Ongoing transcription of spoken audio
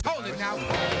out.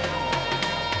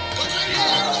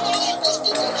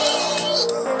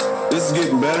 This is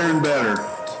getting better and better.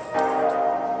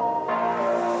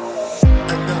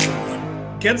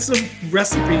 Get some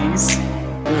recipes.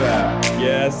 Yeah.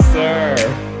 Yes, sir.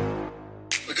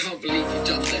 I can't believe you've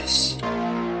done this.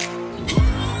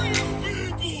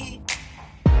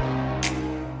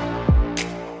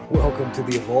 Welcome to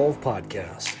the EVOVLE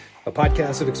podcast, a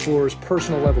podcast that explores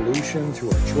personal evolution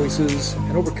through our choices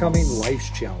and overcoming life's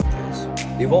challenges.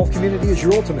 The EVOVLE community is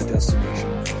your ultimate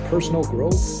destination for personal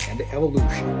growth and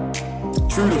evolution.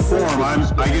 True to form,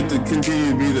 I get to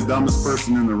continue to be the dumbest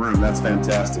person in the room. That's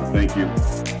fantastic. Thank you.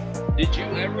 Did you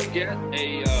ever get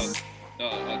a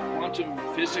quantum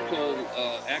physical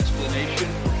explanation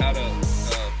for how to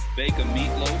bake a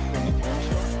meatloaf from a porn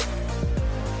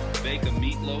star? Bake a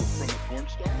meatloaf from a porn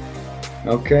star?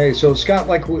 Okay, so Scott,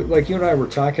 like you and I were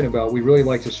talking about, we really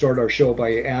like to start our show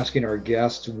by asking our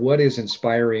guests what is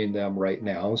inspiring them right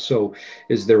now. So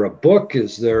is there a book?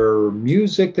 Is there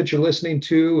music that you're listening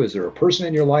to? Is there a person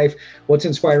in your life? What's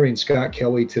inspiring Scott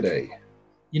Kelly today?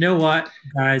 You know what,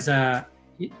 guys?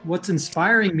 What's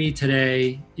inspiring me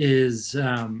today is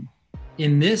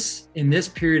in this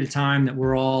period of time that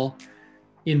we're all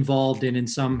involved in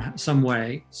some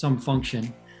way, some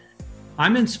function.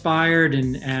 I'm inspired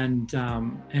and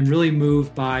really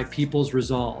moved by people's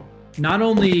resolve. Not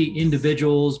only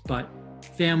individuals, but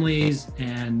families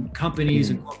and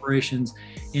companies and corporations,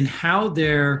 in how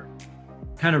they're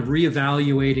kind of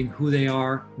reevaluating who they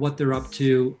are, what they're up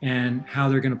to, and how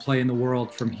they're going to play in the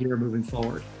world from here moving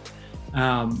forward.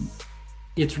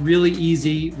 It's really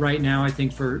easy right now, I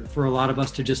think, for a lot of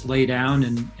us to just lay down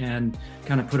and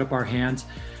kind of put up our hands.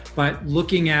 But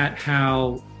looking at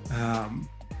how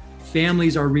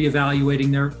families are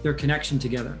reevaluating their connection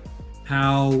together,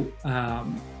 how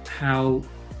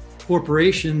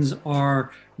corporations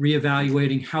are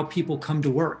reevaluating how people come to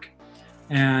work,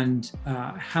 and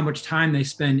how much time they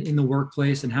spend in the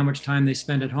workplace and how much time they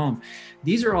spend at home.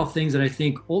 These are all things that I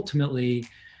think ultimately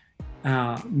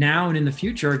now and in the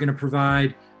future are going to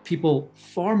provide people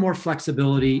far more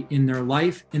flexibility in their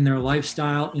life, in their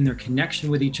lifestyle, in their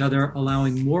connection with each other,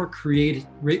 allowing more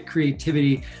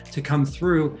creativity to come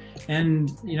through.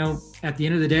 And, you know, at the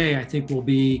end of the day, I think will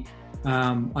be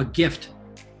a gift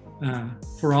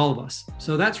for all of us.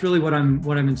 So that's really what I'm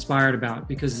inspired about,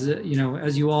 because, you know,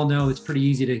 as you all know, it's pretty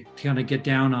easy to kind of get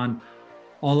down on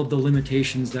all of the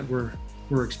limitations that we're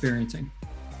experiencing.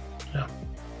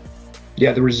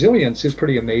 Yeah, the resilience is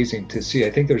pretty amazing to see. I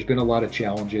think there's been a lot of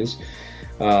challenges,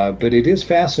 but it is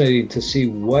fascinating to see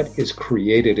what is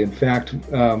created. In fact,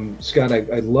 Scott,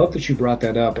 I love that you brought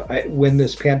that up. When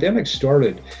this pandemic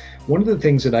started, one of the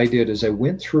things that I did is I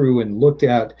went through and looked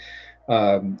at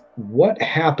what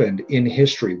happened in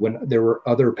history when there were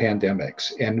other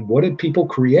pandemics and what did people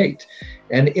create.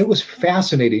 And it was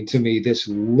fascinating to me, this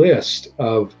list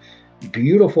of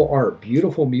beautiful art,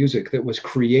 beautiful music that was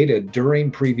created during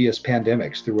previous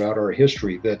pandemics throughout our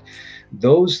history, that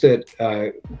those that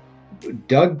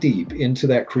dug deep into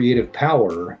that creative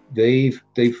power, they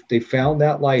found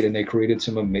that light and they created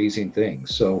some amazing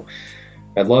things. So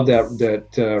I love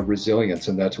that resilience,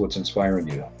 and that's what's inspiring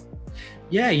you.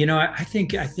 Yeah, you know, I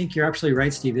think you're absolutely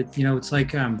right, Steve. It's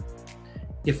like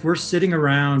if we're sitting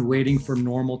around waiting for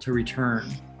normal to return,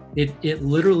 it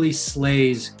literally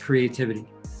slays creativity.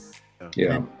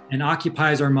 Yeah, and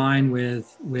occupies our mind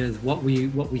with what we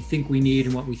think we need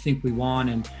and what we think we want,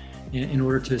 and in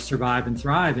order to survive and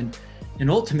thrive. And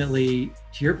ultimately,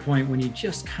 to your point, when you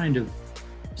just kind of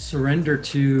surrender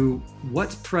to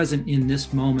what's present in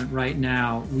this moment right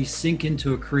now, we sink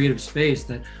into a creative space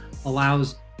that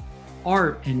allows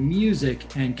art and music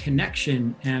and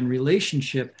connection and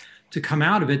relationship to come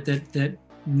out of it that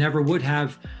never would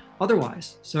have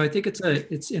otherwise. So I think it's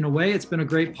in a way, it's been a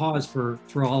great pause for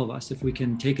all of us if we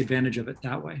can take advantage of it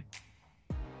that way.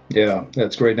 Yeah,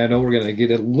 that's great. And I know we're going to get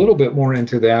a little bit more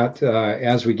into that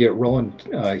as we get rolling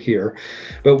here.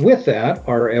 But with that,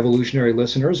 our evolutionary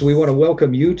listeners, we want to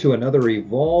welcome you to another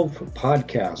EVOLVE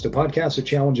podcast, a podcast that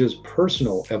challenges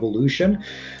personal evolution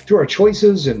through our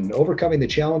choices and overcoming the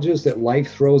challenges that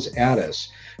life throws at us.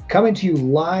 Coming to you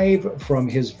live from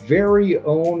his very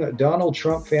own Donald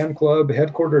Trump fan club,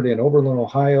 headquartered in Oberlin,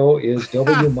 Ohio, is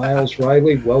W. Miles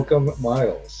Riley. Welcome,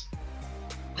 Miles.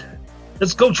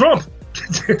 Let's go, Trump.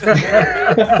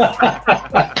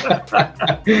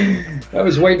 I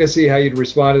was waiting to see how you'd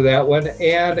respond to that one.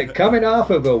 And coming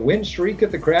off of a win streak at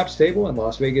the craps table in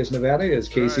Las Vegas, Nevada, is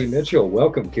Casey Mitchell.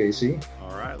 Welcome, Casey.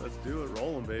 All right, let's do it.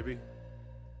 Rolling, baby.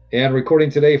 And recording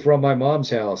today from my mom's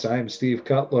house, I'm Steve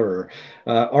Cutler.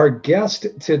 Our guest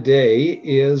today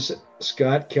is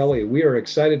Scott Kelly. We are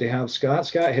excited to have Scott.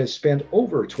 Scott has spent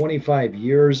over 25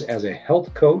 years as a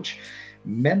health coach,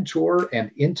 mentor,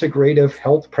 and integrative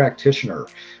health practitioner,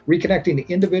 reconnecting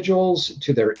individuals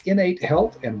to their innate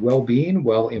health and well-being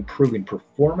while improving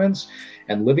performance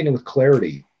and living with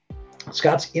clarity.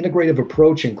 Scott's integrative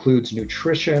approach includes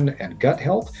nutrition and gut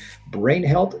health, brain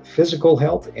health, physical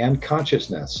health, and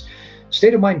consciousness.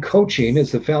 State of Mind Coaching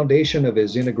is the foundation of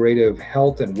his integrative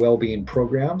health and well-being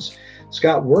programs.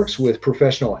 Scott works with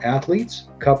professional athletes,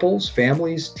 couples,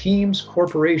 families, teams,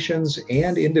 corporations,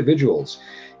 and individuals.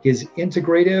 His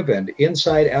integrative and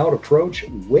inside-out approach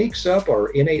wakes up our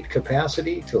innate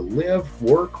capacity to live,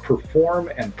 work, perform,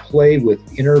 and play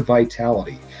with inner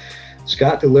vitality.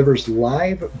 Scott delivers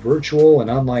live, virtual, and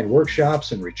online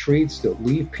workshops and retreats that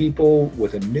leave people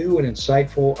with a new and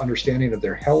insightful understanding of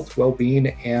their health, well-being,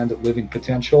 and living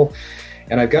potential.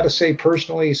 And I've got to say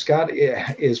personally, Scott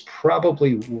is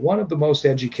probably one of the most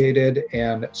educated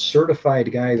and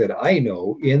certified guy that I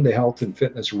know in the health and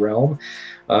fitness realm,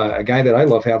 a guy that I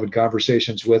love having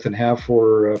conversations with and have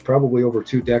for probably over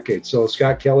 2 decades. So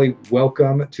Scott Kelly,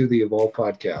 welcome to the Evolve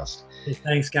podcast. Hey,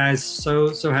 thanks, guys.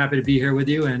 So happy to be here with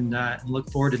you, and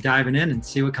look forward to diving in and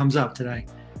see what comes up today.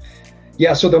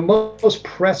 Yeah, so the most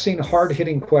pressing,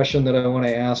 hard-hitting question that I want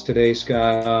to ask today,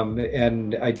 Scott,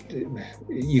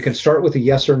 you can start with a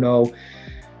yes or no,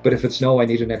 but if it's no, I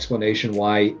need an explanation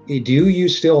why. Do you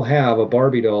still have a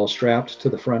Barbie doll strapped to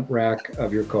the front rack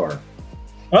of your car?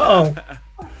 Uh-oh.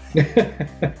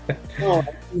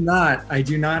 No, I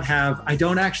do not have. I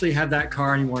don't actually have that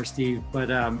car anymore, Steve. But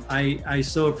I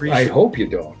so appreciate. I hope you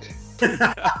don't.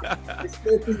 I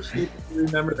still appreciate you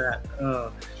remember that.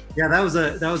 Yeah, that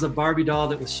was a Barbie doll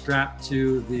that was strapped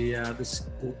to the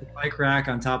bike rack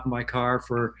on top of my car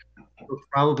for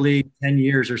probably 10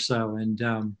 years or so. And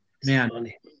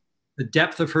man, the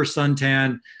depth of her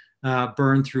suntan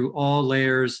burned through all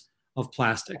layers of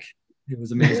plastic. It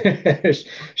was amazing.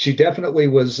 She definitely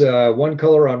was one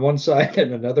color on one side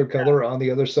and another color on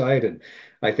the other side, and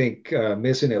I think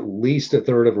missing at least a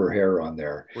third of her hair on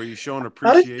there. Were you showing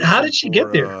appreciation? How did she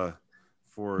get there?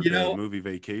 For the movie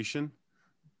Vacation?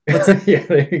 Yeah,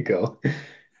 there you go.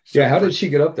 Yeah, how did she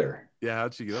get up there? Yeah,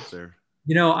 how'd she get up there?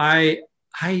 I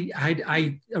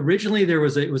originally it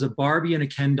was a Barbie and a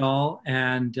Ken doll,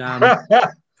 and to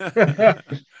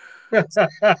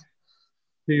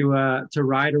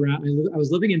ride around. I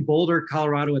was living in Boulder,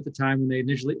 Colorado at the time when they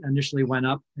initially went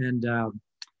up, and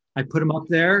I put them up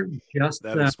there.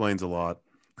 That explains a lot.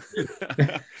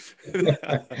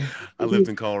 I lived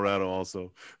in Colorado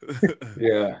also.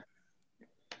 Yeah.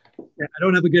 I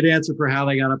don't have a good answer for how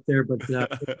they got up there, but for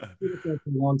a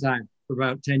long time, for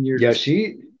about 10 years. Yeah,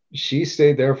 she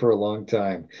stayed there for a long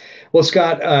time. Well,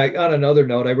 Scott, on another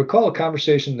note, I recall a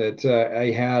conversation that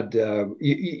I had,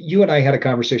 you and I had a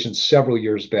conversation several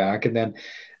years back, and then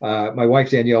my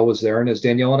wife Danielle was there, and as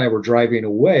Danielle and I were driving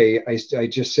away, I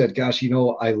just said, gosh,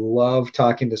 I love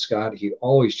talking to Scott. He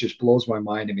always just blows my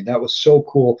mind. I mean, that was so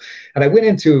cool. And I went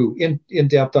into in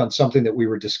depth on something that we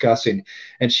were discussing,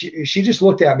 and she just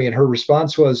looked at me, and her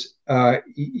response was,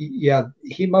 yeah,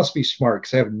 he must be smart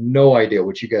because I have no idea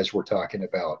what you guys were talking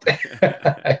about.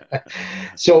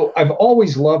 So I've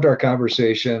always loved our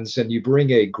conversations, and you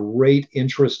bring a great,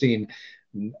 interesting,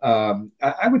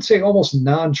 I would say almost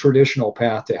non-traditional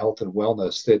path to health and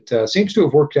wellness that seems to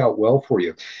have worked out well for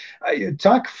you.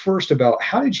 Talk first about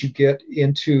how did you get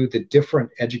into the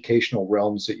different educational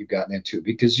realms that you've gotten into?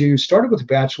 Because you started with a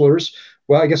bachelor's,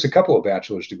 well, I guess a couple of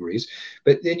bachelor's degrees,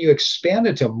 but then you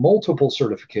expanded to multiple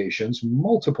certifications,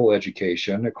 multiple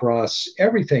education across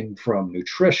everything from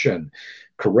nutrition,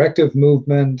 corrective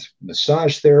movement,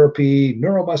 massage therapy,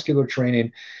 neuromuscular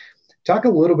training. Talk a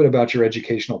little bit about your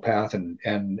educational path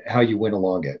and how you went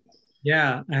along it.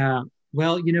 Yeah.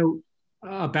 Well,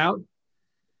 about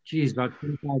 25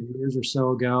 years or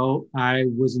so ago, I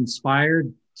was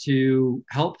inspired to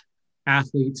help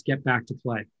athletes get back to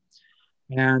play.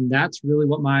 And that's really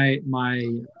what my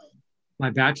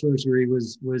bachelor's degree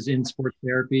was in sports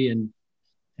therapy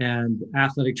and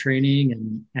athletic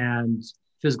training and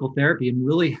physical therapy, and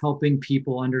really helping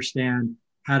people understand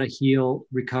how to heal,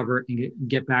 recover, and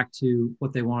get back to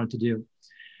what they wanted to do.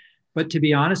 But to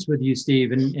be honest with you,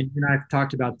 Steve, and you and I have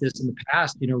talked about this in the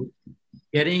past,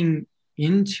 getting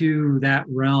into that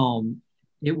realm,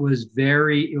 it was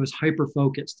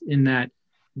hyper-focused in that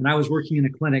when I was working in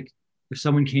a clinic, if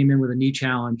someone came in with a knee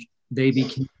challenge, they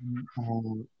became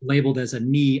labeled as a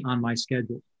knee on my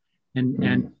schedule. And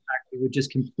in fact, they would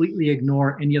just completely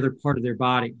ignore any other part of their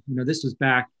body. This was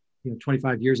back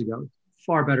 25 years ago,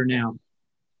 far better now.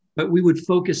 But we would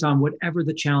focus on whatever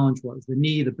the challenge was, the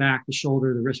knee, the back, the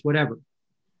shoulder, the wrist, whatever.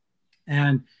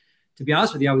 And to be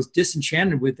honest with you, I was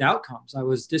disenchanted with outcomes. I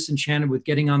was disenchanted with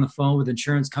getting on the phone with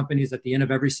insurance companies at the end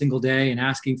of every single day and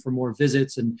asking for more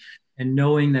visits, and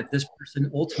knowing that this person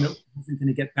ultimately wasn't going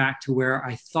to get back to where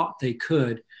I thought they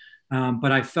could.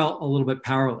 But I felt a little bit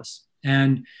powerless.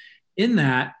 And in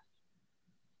that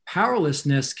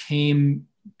powerlessness came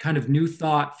kind of new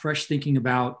thought, fresh thinking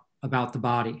about the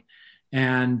body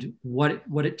and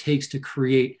what it takes to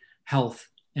create health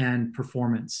and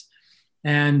performance.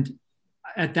 And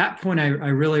at that point, I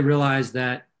really realized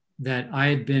that I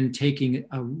had been taking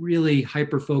a really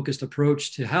hyper-focused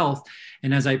approach to health.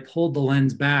 And as I pulled the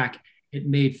lens back, it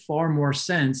made far more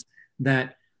sense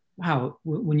that, wow,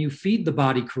 when you feed the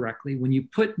body correctly, when you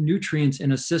put nutrients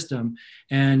in a system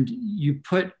and you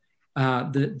put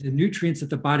the nutrients that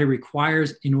the body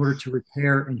requires in order to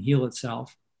repair and heal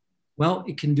itself, well,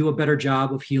 it can do a better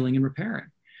job of healing and repairing.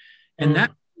 And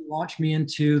that launched me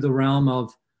into the realm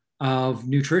of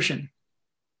nutrition,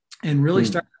 and really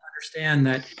started to understand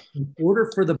that in order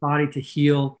for the body to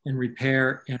heal and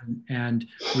repair and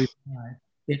revive,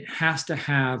 it has to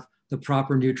have the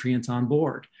proper nutrients on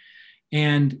board.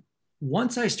 And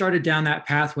once I started down that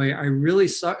pathway, I really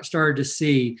started to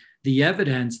see the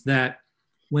evidence that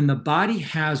when the body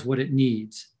has what it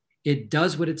needs, it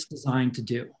does what it's designed to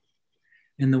do.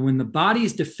 And when the body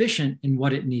is deficient in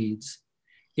what it needs,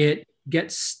 it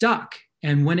gets stuck.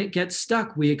 And when it gets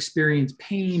stuck, we experience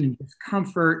pain and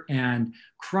discomfort and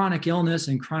chronic illness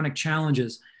and chronic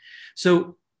challenges.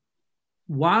 So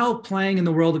while playing in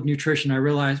the world of nutrition, I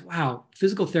realized, wow,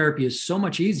 physical therapy is so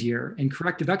much easier and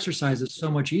corrective exercise is so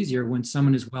much easier when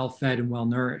someone is well fed and well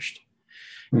nourished.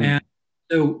 And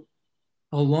so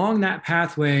along that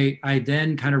pathway, I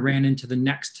then kind of ran into the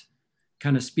next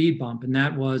kind of speed bump. And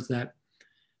that was that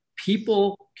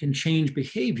people can change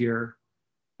behavior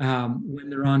when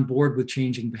they're on board with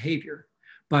changing behavior.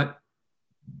 But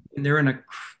when they're in a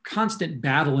constant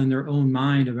battle in their own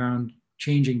mind around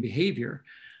changing behavior,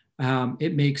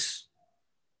 it makes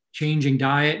changing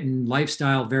diet and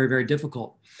lifestyle very, very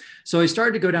difficult. So I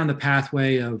started to go down the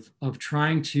pathway of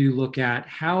trying to look at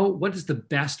what is the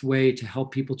best way to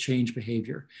help people change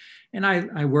behavior. And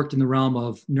I worked in the realm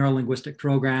of neurolinguistic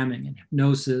programming and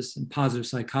hypnosis and positive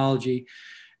psychology,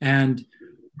 and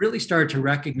really started to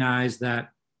recognize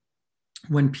that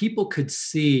when people could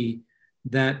see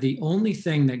that the only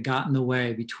thing that got in the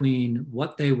way between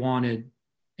what they wanted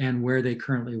and where they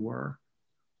currently were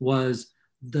was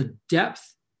the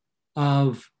depth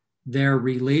of their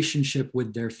relationship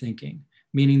with their thinking,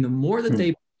 meaning the more that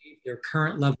they believe their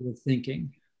current level of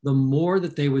thinking, the more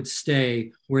that they would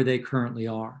stay where they currently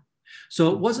are.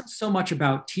 So it wasn't so much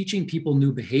about teaching people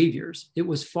new behaviors. It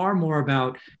was far more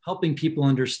about helping people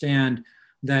understand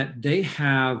that they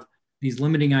have these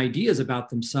limiting ideas about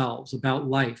themselves, about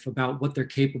life, about what they're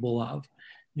capable of,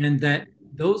 and that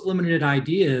those limited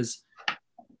ideas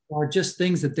are just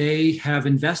things that they have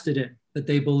invested in, that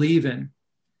they believe in.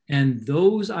 And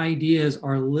those ideas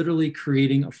are literally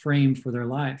creating a frame for their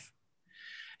life.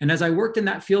 And as I worked in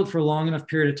that field for a long enough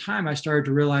period of time, I started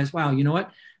to realize, wow, you know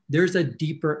what? There's a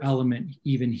deeper element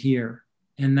even here.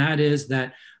 And that is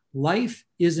that life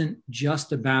isn't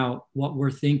just about what we're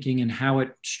thinking and how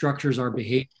it structures our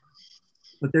behavior,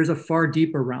 but there's a far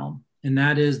deeper realm. And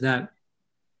that is that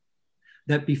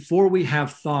before we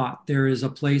have thought, there is a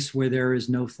place where there is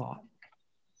no thought.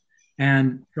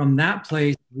 And from that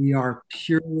place, we are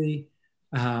purely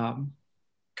kind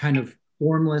of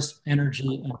formless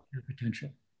energy and pure potential.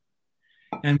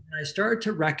 And when I started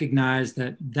to recognize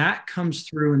that comes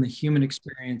through in the human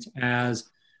experience as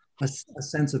a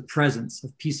sense of presence,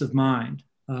 of peace of mind,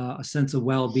 a sense of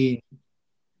well-being.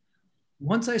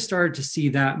 Once I started to see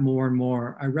that more and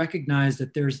more, I recognized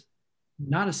that there's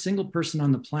not a single person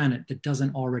on the planet that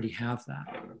doesn't already have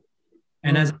that.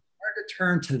 And as I started to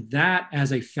turn to that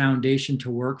as a foundation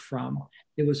to work from,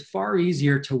 it was far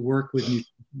easier to work with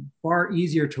nutrition, far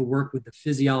easier to work with the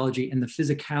physiology and the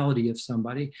physicality of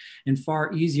somebody, and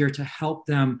far easier to help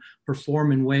them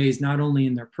perform in ways not only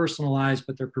in their personal lives,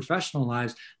 but their professional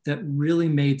lives that really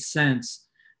made sense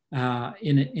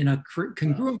in a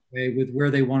congruent way with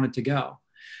where they wanted to go.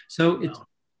 So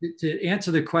to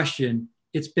answer the question,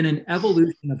 it's been an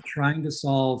evolution of trying to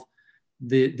solve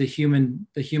the human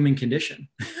condition,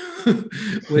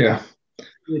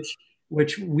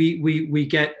 which we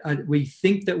get. We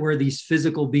think that we're these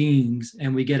physical beings,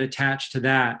 and we get attached to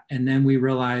that, and then we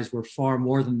realize we're far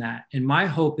more than that. And my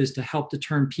hope is to help to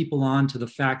turn people on to the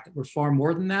fact that we're far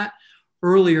more than that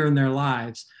earlier in their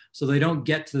lives, so they don't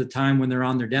get to the time when they're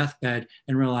on their deathbed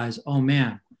and realize, oh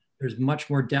man, there's much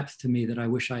more depth to me that I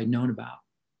wish I had known about.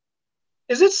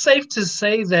 Is it safe to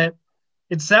say that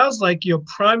it sounds like your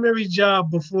primary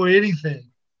job before anything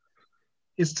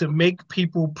is to make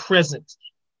people present.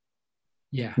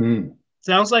 Yeah.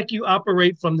 Sounds like you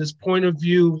operate from this point of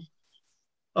view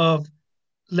of,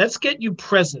 let's get you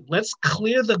present. Let's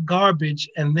clear the garbage,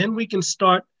 and then we can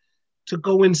start to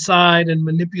go inside and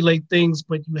manipulate things,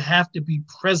 but you have to be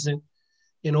present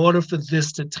in order for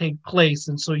this to take place.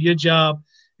 And so your job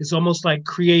is almost like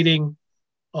creating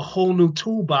a whole new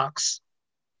toolbox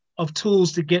of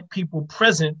tools to get people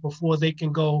present before they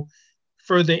can go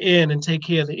further in and take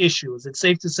care of the issue. Is it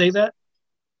safe to say that?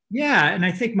 Yeah, and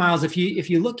I think, Miles, if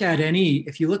you look at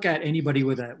anybody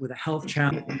with a health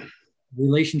challenge,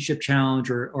 relationship challenge,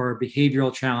 or a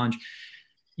behavioral challenge,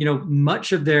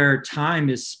 much of their time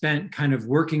is spent kind of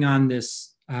working on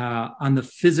this, on the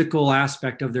physical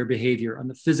aspect of their behavior, on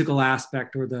the physical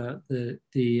aspect, or the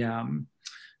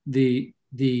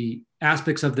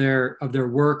aspects of their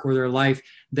work or their life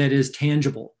that is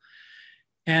tangible.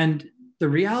 And the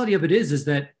reality of it is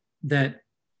that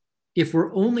if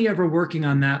we're only ever working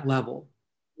on that level,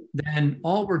 then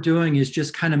all we're doing is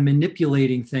just kind of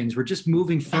manipulating things. We're just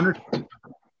moving furniture,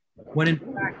 when in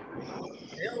fact,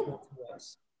 available to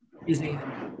us is a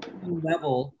new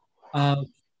level of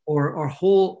or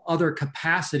whole other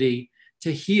capacity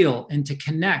to heal and to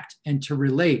connect and to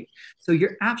relate. So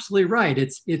you're absolutely right.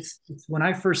 It's when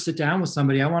I first sit down with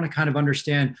somebody, I want to kind of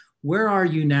understand, where are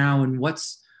you now, and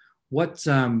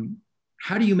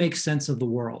how do you make sense of the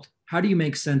world? How do you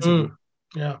make sense of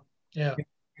it? Yeah.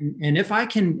 And if I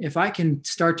can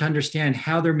start to understand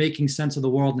how they're making sense of the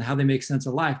world and how they make sense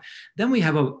of life, then we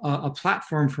have a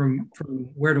platform from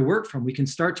where to work from. We can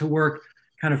start to work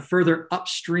kind of further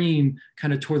upstream,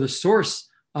 kind of toward the source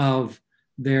of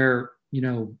their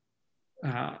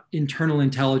internal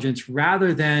intelligence,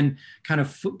 rather than kind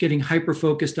of getting hyper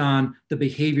focused on the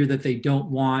behavior that they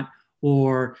don't want,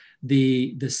 or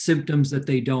the symptoms that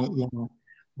they don't want.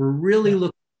 We're really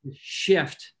looking to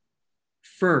shift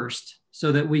first, so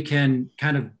that we can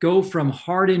kind of go from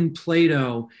hardened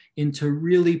Play-Doh into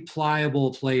really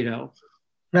pliable Play-Doh.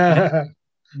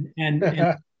 and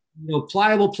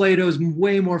pliable Play-Doh is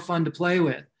way more fun to play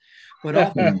with. But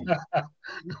often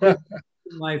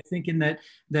life thinking that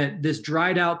this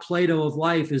dried out Play-Doh of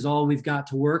life is all we've got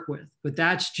to work with. But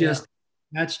that's just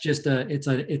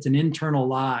it's an internal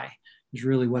lie, is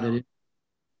really what it is.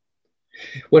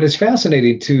 What is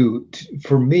fascinating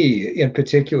for me in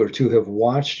particular, to have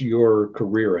watched your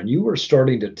career, and you were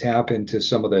starting to tap into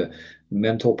some of the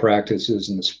mental practices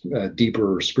and the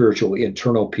deeper spiritual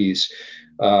internal piece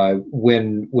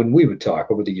when we would talk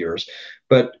over the years.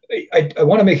 But I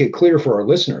want to make it clear for our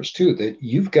listeners too, that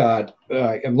you've got,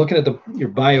 I'm looking at your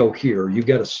bio here, you've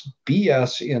got a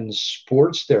BS in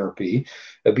sports therapy,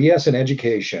 a BS in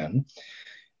education.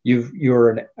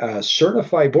 You're a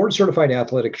board certified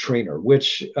athletic trainer,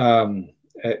 which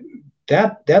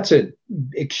that's an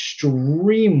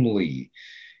extremely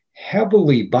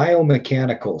heavily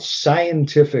biomechanical,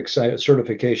 scientific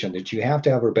certification that you have to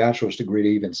have a bachelor's degree to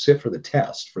even sit for the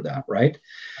test for that, right?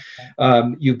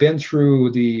 Okay. You've been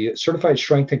through the Certified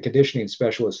Strength and Conditioning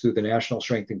Specialist through the National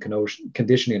Strength and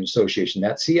Conditioning Association.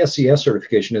 That CSCS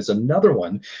certification is another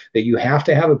one that you have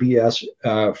to have a BS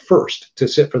first to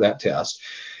sit for that test,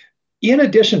 in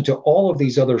addition to all of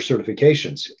these other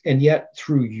certifications. And yet,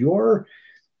 through your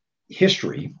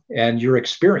history and your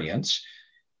experience,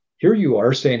 here you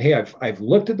are saying, hey, I've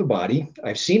looked at the body,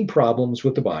 I've seen problems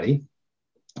with the body,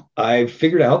 I've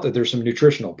figured out that there's some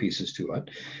nutritional pieces to it,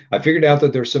 I figured out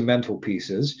that there's some mental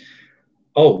pieces.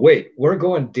 Oh, wait, we're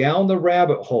going down the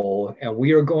rabbit hole, and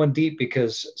we are going deep,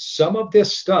 because some of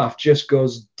this stuff just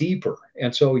goes deeper.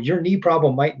 And so your knee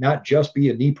problem might not just be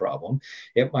a knee problem.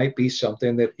 It might be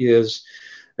something that is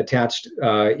attached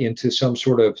into some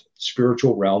sort of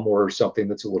spiritual realm, or something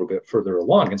that's a little bit further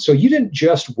along. And so you didn't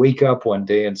just wake up one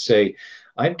day and say,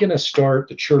 I'm going to start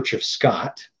the Church of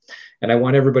Scott, and I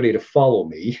want everybody to follow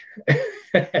me.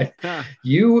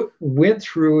 You went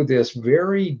through this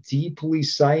very deeply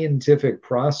scientific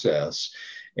process,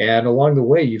 and along the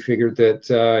way, you figured that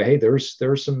hey,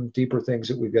 there's some deeper things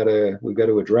that we've got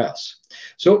to address.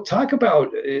 So, talk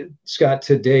about, Scott,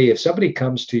 today. If somebody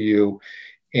comes to you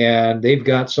and they've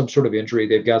got some sort of injury,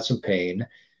 they've got some pain,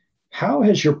 how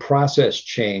has your process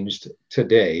changed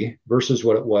today versus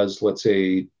what it was, let's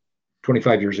say,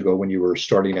 25 years ago when you were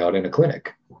starting out in a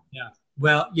clinic? Yeah.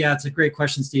 Well, yeah, it's a great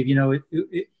question, Steve.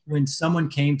 When someone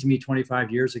came to me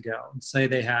 25 years ago and say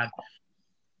they had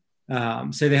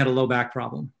a low back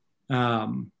problem, I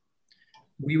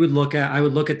would look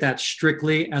at that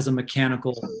strictly as a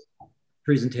mechanical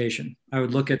presentation. I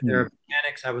would look at their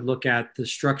mechanics. I would look at the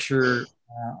structure,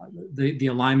 the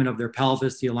alignment of their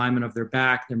pelvis, the alignment of their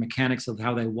back, their mechanics of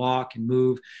how they walk and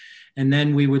move. And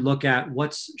then we would look at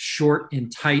what's short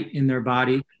and tight in their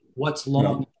body, what's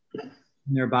long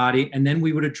in their body. And then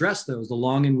we would address those. The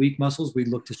long and weak muscles, we'd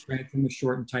look to strengthen. The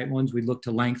short and tight ones, we'd look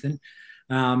to lengthen.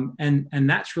 And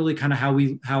that's really kind of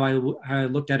how I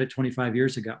looked at it 25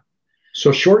 years ago.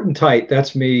 So short and tight,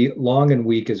 that's me. Long and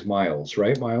weak is Miles,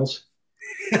 right, Miles?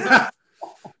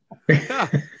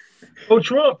 Oh,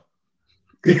 Trump.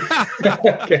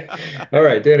 Okay. All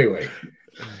right. Anyway.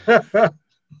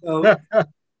 So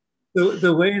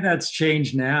the way that's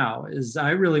changed now is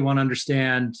I really want to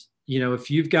understand, if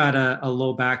you've got a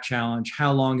low back challenge,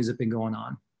 how long has it been going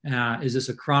on? Is this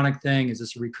a chronic thing? Is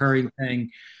this a recurring thing?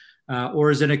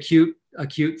 Or is it an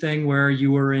acute thing where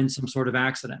you were in some sort of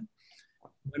accident?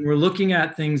 When we're looking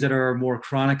at things that are more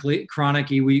chronic,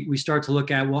 we start to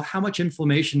look at, well, how much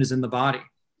inflammation is in the body?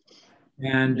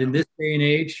 And in this day and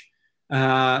age,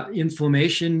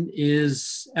 inflammation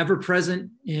is ever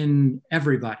present in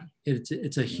everybody.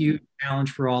 It's a huge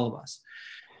challenge for all of us.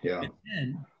 Yeah. And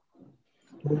then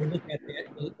when we look at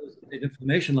the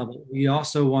inflammation level, I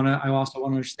also want to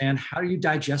understand, how are you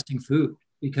digesting food?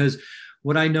 Because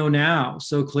what I know now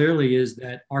so clearly is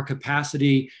that our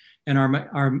capacity and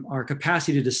our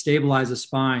capacity to stabilize the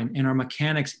spine and our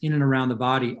mechanics in and around the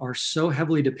body are so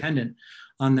heavily dependent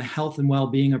on the health and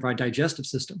well-being of our digestive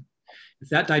system. If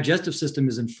that digestive system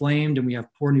is inflamed and we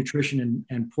have poor nutrition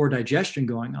and poor digestion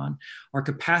going on, our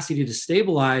capacity to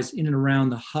stabilize in and around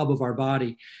the hub of our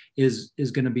body is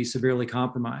going to be severely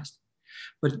compromised.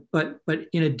 But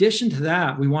in addition to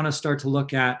that, we want to start to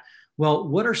look at, well,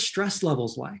 what are stress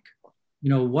levels like?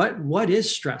 What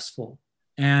is stressful?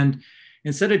 And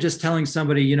instead of just telling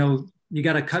somebody, you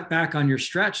got to cut back on your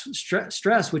stress,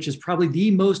 which is probably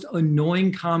the most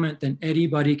annoying comment that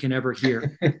anybody can ever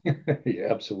hear. Yeah,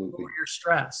 absolutely. Your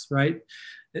stress, right?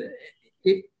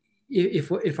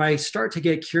 If I start to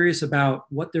get curious about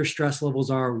what their stress levels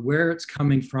are, where it's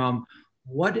coming from,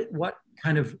 what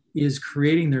kind of is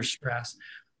creating their stress,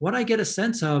 what I get a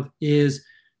sense of is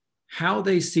how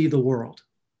they see the world.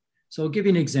 So I'll give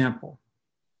you an example.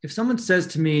 If someone says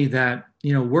to me that,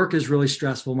 work is really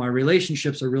stressful, my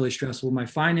relationships are really stressful, my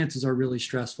finances are really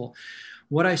stressful,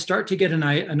 what I start to get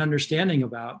an understanding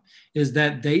about is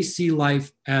that they see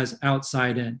life as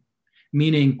outside in,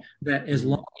 meaning that as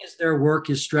long as their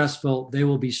work is stressful, they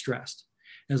will be stressed.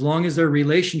 As long as their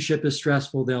relationship is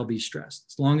stressful, they'll be stressed.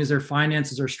 As long as their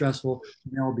finances are stressful,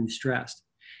 they'll be stressed.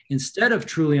 Instead of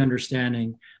truly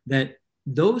understanding that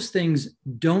those things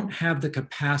don't have the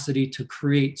capacity to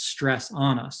create stress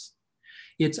on us.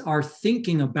 It's our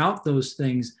thinking about those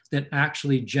things that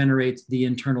actually generates the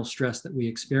internal stress that we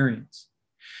experience.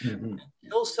 Mm-hmm.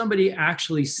 Until somebody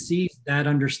actually sees that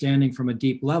understanding from a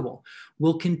deep level,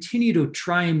 we'll continue to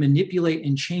try and manipulate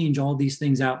and change all these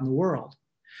things out in the world.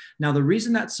 Now, the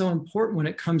reason that's so important when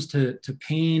it comes to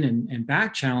pain and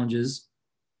back challenges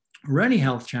or any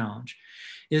health challenge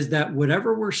is that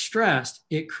whatever we're stressed,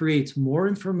 it creates more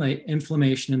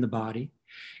inflammation in the body.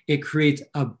 It creates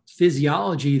a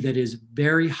physiology that is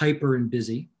very hyper and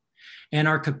busy. And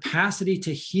our capacity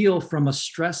to heal from a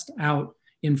stressed out,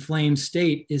 inflamed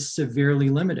state is severely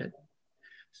limited.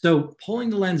 So pulling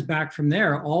the lens back from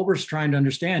there, all we're trying to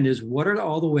understand is, what are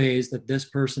all the ways that this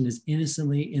person is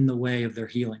innocently in the way of their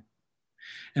healing?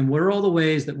 And what are all the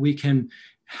ways that we can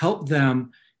help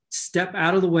them step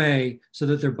out of the way so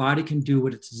that their body can do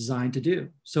what it's designed to do?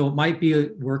 So it might be a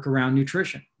work around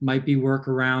nutrition, might be work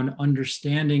around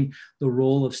understanding the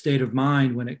role of state of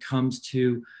mind when it comes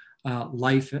to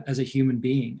life as a human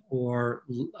being, or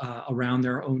around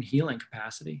their own healing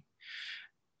capacity.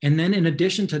 And then in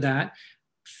addition to that,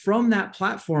 from that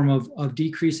platform of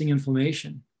decreasing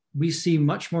inflammation, we see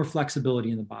much more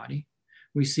flexibility in the body.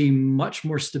 We see much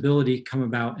more stability come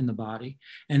about in the body.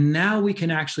 And now we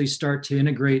can actually start to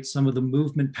integrate some of the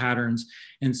movement patterns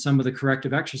and some of the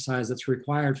corrective exercise that's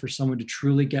required for someone to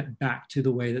truly get back to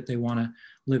the way that they want to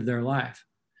live their life.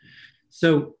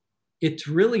 So it's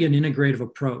really an integrative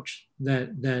approach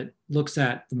that looks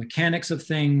at the mechanics of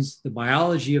things, the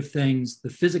biology of things, the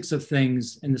physics of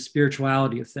things, and the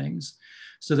spirituality of things,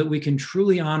 so that we can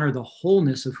truly honor the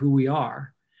wholeness of who we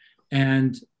are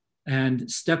and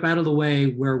step out of the way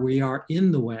where we are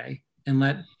in the way and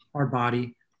let our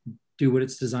body do what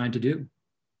it's designed to do.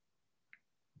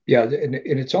 Yeah, and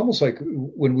it's almost like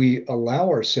when we allow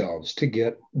ourselves to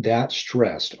get that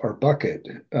stressed, our bucket,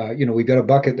 we've got a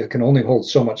bucket that can only hold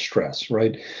so much stress,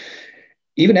 right?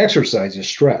 Even exercise is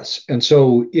stress. And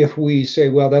so if we say,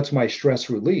 well, that's my stress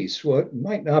release, well, it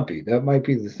might not be. That might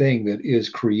be the thing that is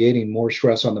creating more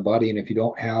stress on the body. And if you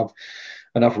don't have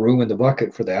enough room in the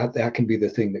bucket for that, that can be the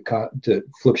thing that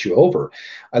flips you over.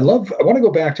 I want to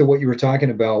go back to what you were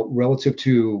talking about relative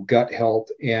to gut health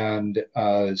and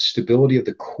stability of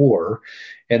the core,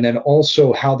 and then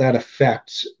also how that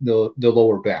affects the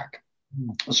lower back.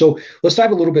 So let's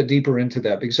dive a little bit deeper into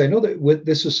that, because I know that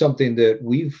this is something that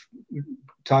we've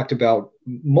talked about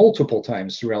multiple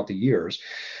times throughout the years.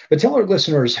 But tell our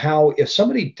listeners how, if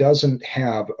somebody doesn't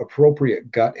have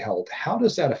appropriate gut health, how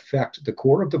does that affect the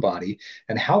core of the body,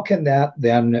 and how can that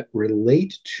then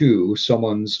relate to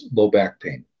someone's low back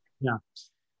pain? Yeah.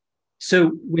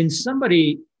 So when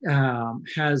somebody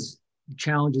has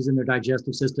challenges in their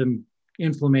digestive system,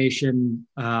 inflammation,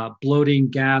 bloating,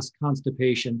 gas,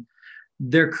 constipation,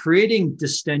 they're creating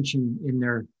distension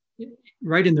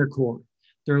right in their core.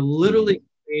 They're literally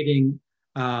creating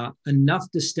enough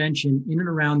distension in and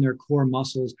around their core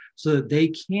muscles so that they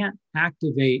can't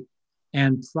activate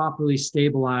and properly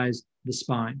stabilize the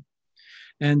spine.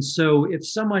 And so if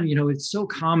someone, it's so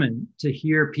common to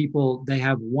hear people, they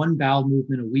have one bowel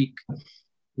movement a week,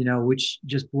 which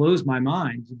just blows my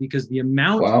mind, because the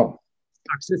amount of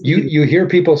toxicity. You hear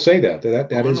people say that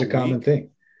is a common thing.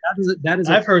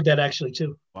 I've heard that actually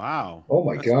too. Wow. Oh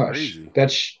my gosh. Crazy.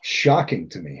 That's shocking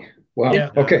to me. Wow. Yeah.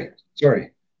 Okay.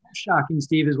 Sorry. Shocking,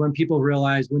 Steve, is when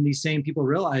these same people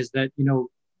realize that, 2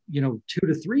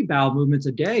 to 3 bowel movements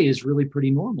a day is really pretty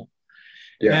normal.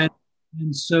 Yeah.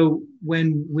 And so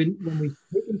when we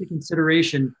take into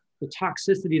consideration the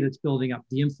toxicity that's building up,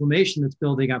 the inflammation that's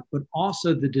building up, but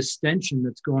also the distension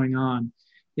that's going on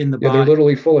in the body. They're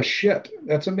literally full of shit.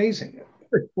 That's amazing.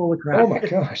 They're full of crap. Oh my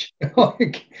gosh.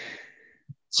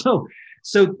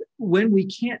 So when we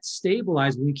can't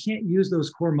stabilize, when we can't use those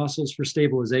core muscles for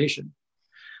stabilization,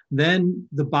 then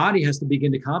the body has to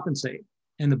begin to compensate.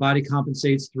 And the body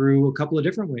compensates through a couple of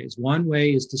different ways. One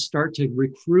way is to start to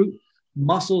recruit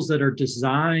muscles that are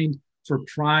designed for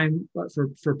prime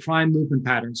movement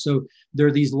patterns. So there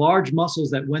are these large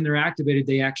muscles that when they're activated,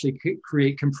 they actually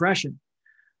create compression,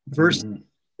 versus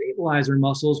stabilizer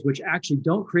muscles, which actually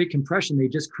don't create compression. They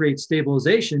just create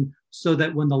stabilization, so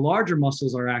that when the larger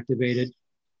muscles are activated,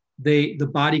 the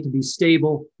body can be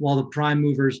stable while the prime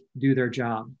movers do their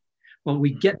job. But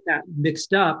we get that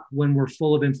mixed up when we're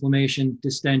full of inflammation,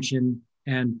 distension,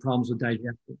 and problems with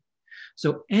digestion.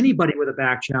 So anybody with a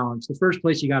back challenge, the first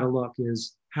place you got to look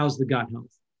is, how's the gut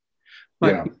health?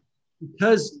 But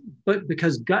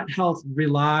because gut health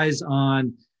relies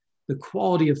on the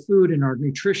quality of food and our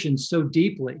nutrition so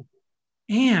deeply,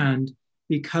 and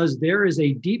because there is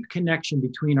a deep connection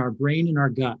between our brain and our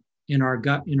gut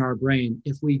and our brain,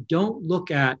 if we don't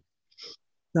look at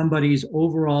somebody's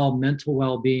overall mental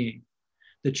well-being,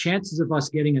 the chances of us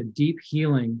getting a deep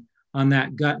healing on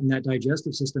that gut and that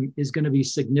digestive system is going to be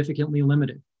significantly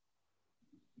limited.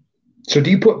 So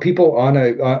do you put people on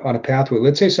a pathway?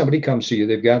 Let's say somebody comes to you,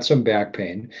 they've got some back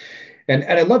pain. And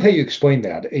I love how you explain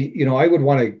that. I would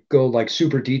want to go like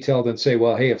super detailed and say,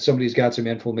 well, hey, if somebody's got some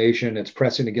inflammation, it's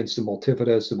pressing against the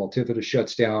multifidus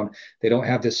shuts down. They don't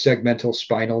have this segmental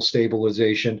spinal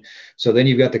stabilization. So then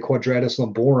you've got the quadratus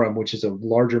lumborum, which is a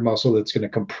larger muscle that's going to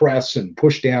compress and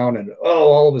push down. And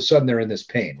all of a sudden they're in this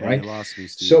pain, right? You lost me,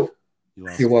 Steve. So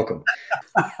you're welcome.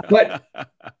 But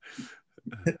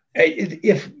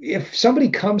if somebody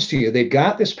comes to you, they've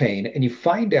got this pain, and you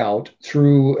find out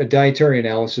through a dietary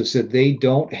analysis that they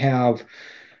don't have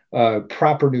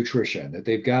proper nutrition, that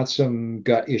they've got some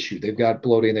gut issue, they've got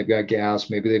bloating, they've got gas,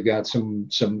 maybe they've got some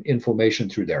inflammation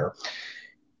through there,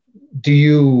 do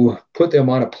you put them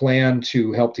on a plan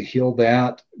to help to heal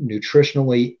that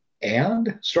nutritionally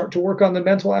and start to work on the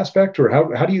mental aspect, or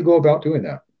how do you go about doing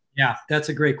that? Yeah, that's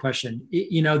a great question.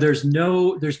 There's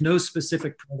no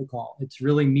specific protocol. It's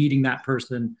really meeting that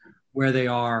person where they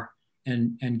are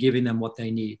and giving them what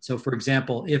they need. So, for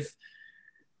example, if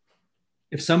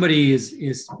somebody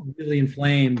is really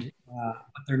inflamed,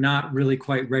 but they're not really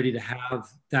quite ready to have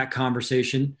that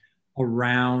conversation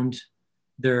around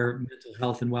their mental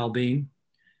health and well-being,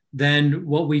 then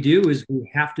what we do is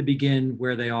we have to begin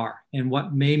where they are. And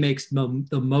what makes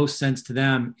the most sense to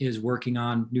them is working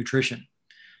on nutrition.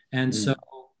 And so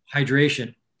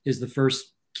hydration is the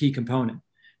first key component.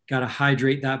 Got to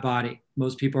hydrate that body.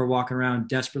 Most people are walking around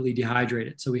desperately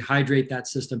dehydrated. So we hydrate that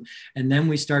system. And then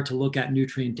we start to look at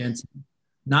nutrient density,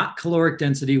 not caloric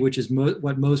density, which is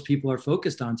what most people are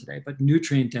focused on today, but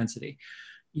nutrient density,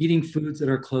 eating foods that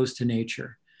are close to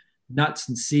nature, nuts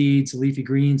and seeds, leafy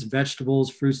greens, vegetables,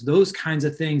 fruits, those kinds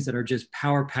of things that are just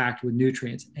power packed with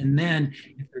nutrients. And then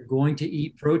if they're going to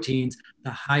eat proteins,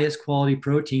 the highest quality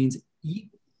proteins,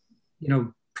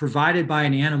 provided by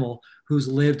an animal who's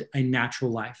lived a natural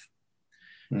life.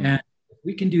 And if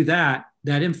we can do that,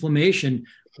 that inflammation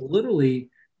literally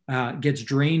gets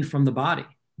drained from the body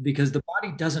because the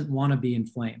body doesn't want to be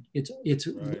inflamed. It's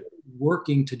Right.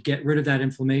 working to get rid of that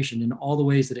inflammation in all the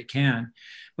ways that it can.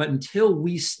 But until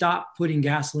we stop putting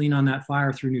gasoline on that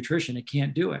fire through nutrition, it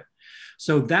can't do it.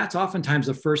 So that's oftentimes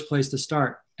the first place to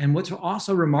start. And what's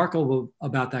also remarkable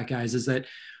about that, guys, is that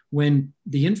when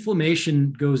the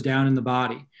inflammation goes down in the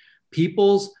body,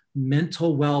 people's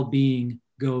mental well-being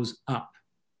goes up.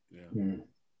 Yeah.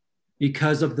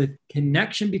 Because of the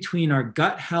connection between our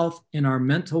gut health and our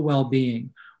mental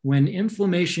well-being. When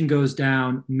inflammation goes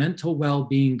down, mental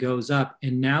well-being goes up.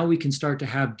 And now we can start to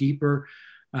have deeper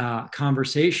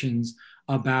conversations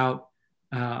about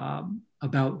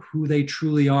who they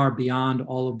truly are beyond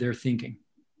all of their thinking.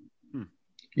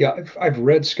 Yeah, I've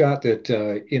read, Scott, that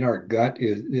in our gut,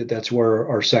 that's where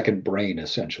our second brain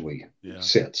essentially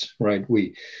sits, right?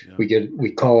 We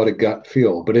call it a gut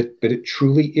feel, but it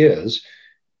truly is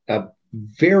a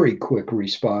very quick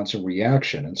response and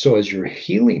reaction. And so as you're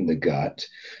healing the gut,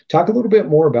 talk a little bit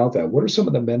more about that. What are some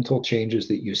of the mental changes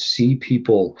that you see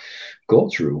people go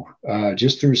through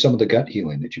just through some of the gut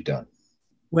healing that you've done?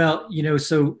 Well,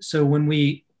 so when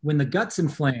the gut's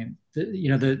inflamed,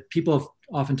 the people have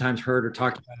oftentimes heard or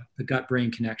talked about the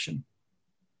gut-brain connection.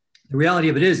 The reality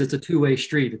of it is it's a two-way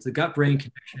street. It's the gut-brain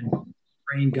connection,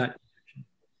 brain-gut connection.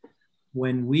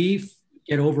 When we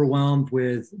get overwhelmed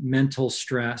with mental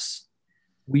stress,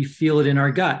 we feel it in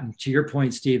our gut. And to your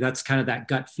point, Steve, that's kind of that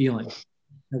gut feeling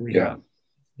that we have.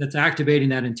 That's activating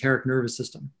that enteric nervous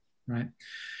system, right?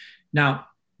 Now,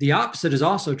 the opposite is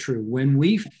also true. When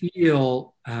we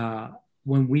feel,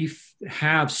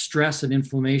 have stress and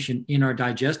inflammation in our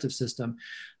digestive system,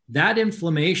 that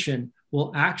inflammation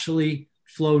will actually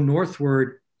flow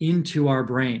northward into our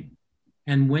brain.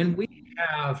 And when we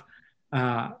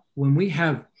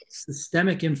have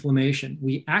systemic inflammation,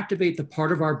 we activate the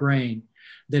part of our brain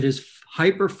that is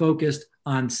hyper focused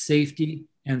on safety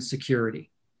and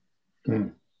security. If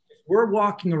we're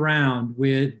walking around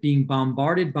with being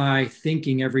bombarded by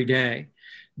thinking every day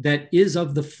that is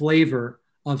of the flavor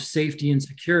of safety and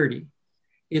security,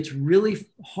 it's really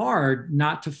hard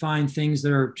not to find things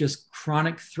that are just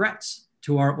chronic threats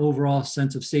to our overall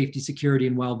sense of safety, security,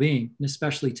 and well-being, and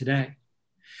especially today.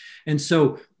 And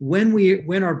so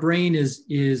when our brain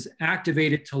is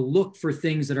activated to look for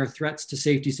things that are threats to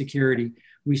safety, security,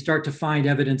 we start to find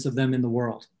evidence of them in the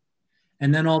world.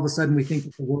 And then all of a sudden we think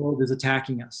that the world is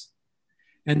attacking us.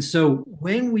 And so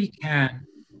when we can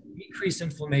decrease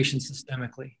inflammation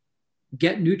systemically,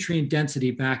 get nutrient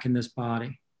density back in this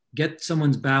body, get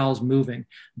someone's bowels moving,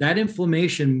 that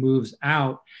inflammation moves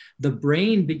out, the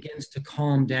brain begins to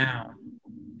calm down.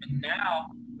 And now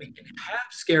we can have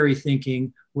scary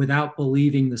thinking without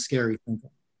believing the scary thinking.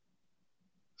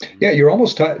 Yeah, you're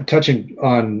almost touching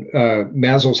on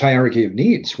Maslow's hierarchy of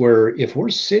needs, where if we're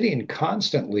sitting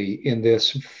constantly in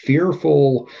this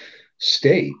fearful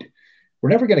state, we're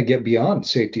never going to get beyond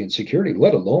safety and security,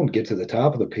 let alone get to the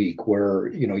top of the peak where,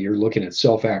 you're looking at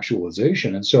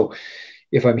self-actualization. And so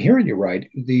if I'm hearing you right,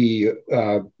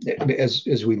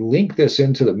 as we link this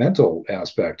into the mental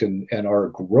aspect and our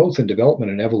growth and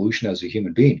development and evolution as a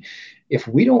human being, if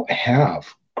we don't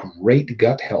have great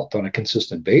gut health on a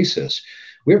consistent basis,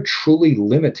 we're truly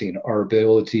limiting our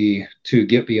ability to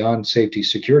get beyond safety,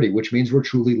 security, which means we're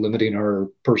truly limiting our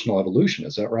personal evolution.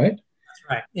 Is that right?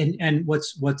 Right. And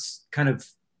what's kind of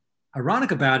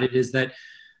ironic about it is that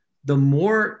the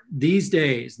more these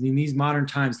days, in these modern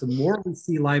times, the more we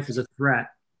see life as a threat,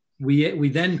 we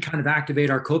then kind of activate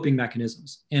our coping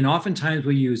mechanisms. And oftentimes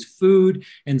we use food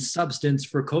and substance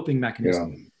for coping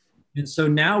mechanisms. Yeah. And so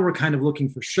now we're kind of looking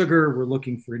for sugar, we're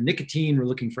looking for nicotine, we're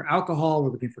looking for alcohol, we're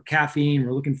looking for caffeine,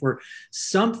 we're looking for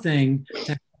something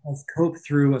to help us cope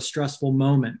through a stressful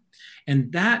moment.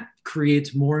 And that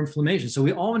creates more inflammation. So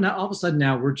we all of a sudden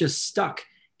now we're just stuck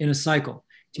in a cycle.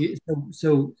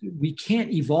 So we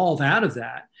can't evolve out of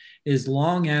that as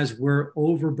long as we're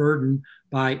overburdened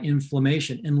by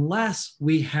inflammation, unless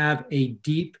we have a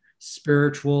deep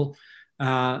spiritual,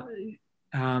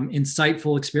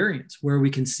 insightful experience where we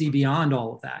can see beyond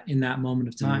all of that in that moment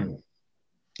of time.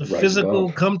 The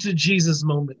physical come to Jesus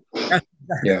moment.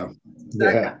 Yeah.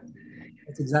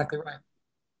 That's exactly right.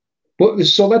 Well,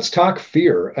 so let's talk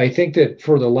fear. I think that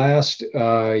for the last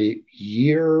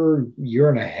year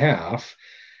and a half,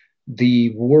 the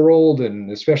world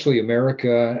and especially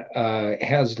America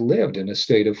has lived in a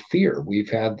state of fear.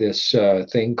 We've had this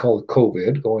thing called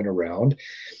COVID going around,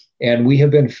 and we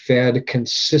have been fed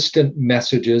consistent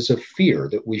messages of fear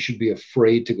that we should be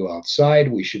afraid to go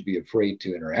outside. We should be afraid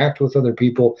to interact with other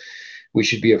people. We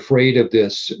should be afraid of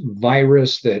this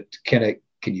virus that can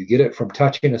can you get it from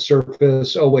touching a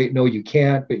surface? Oh, wait, no, you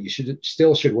can't, but you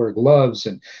should wear gloves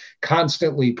and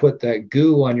constantly put that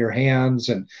goo on your hands.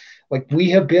 And like, we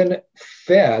have been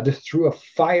fed through a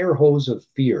fire hose of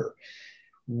fear.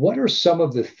 What are some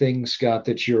of the things, Scott,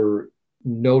 that you're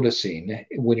noticing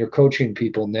when you're coaching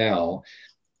people now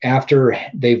after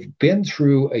they've been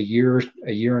through a year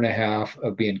and a half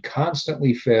of being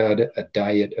constantly fed a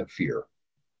diet of fear?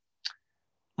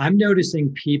 I'm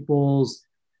noticing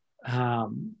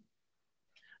I'm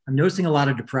noticing a lot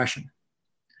of depression.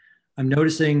 I'm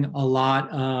noticing a lot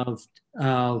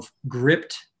of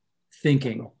gripped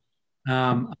thinking,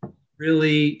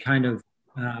 really kind of,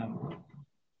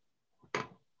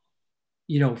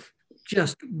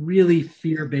 just really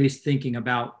fear-based thinking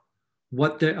about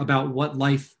what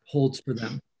life holds for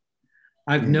them.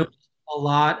 I've noticed a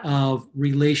lot of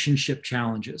relationship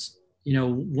challenges.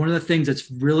 One of the things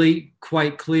that's really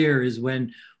quite clear is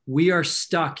when we are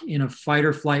stuck in a fight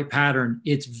or flight pattern,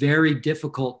 it's very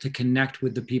difficult to connect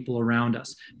with the people around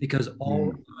us because all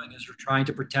we're doing is we're trying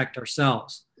to protect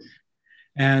ourselves.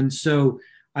 And so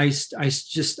I've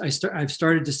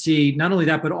started to see not only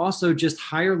that, but also just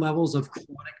higher levels of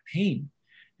chronic pain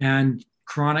and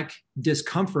chronic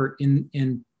discomfort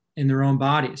in their own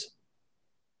bodies.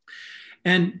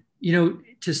 And,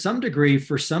 to some degree,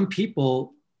 for some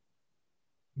people,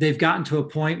 they've gotten to a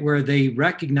point where they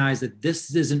recognize that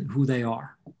this isn't who they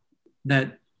are,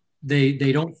 that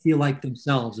they don't feel like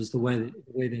themselves is the way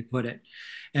they put it.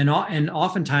 And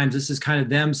oftentimes this is kind of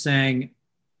them saying,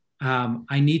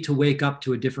 I need to wake up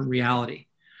to a different reality.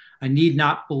 I need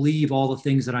not believe all the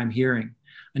things that I'm hearing.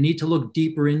 I need to look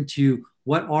deeper into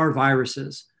what are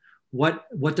viruses? What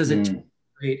does it take to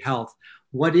create health?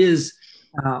 What is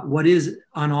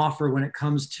on offer when it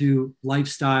comes to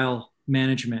lifestyle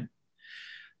management?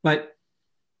 But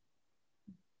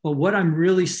what I'm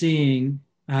really seeing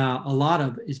a lot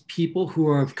of is people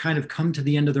who have kind of come to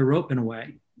the end of their rope in a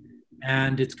way.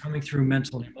 And it's coming through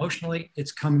mentally, emotionally.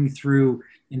 It's coming through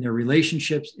in their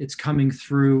relationships. It's coming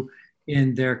through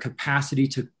in their capacity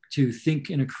to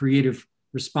think in a creative,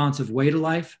 responsive way to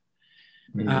life.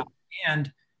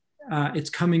 And it's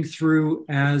coming through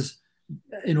as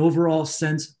an overall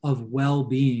sense of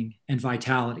well-being and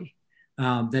vitality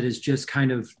that is just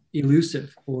kind of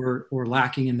elusive or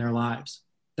lacking in their lives.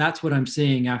 That's what I'm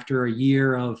seeing after a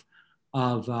year of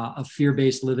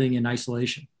fear-based living in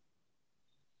isolation.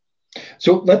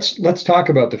 So let's talk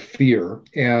about the fear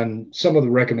and some of the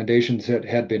recommendations that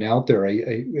had been out there.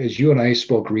 As you and I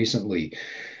spoke recently,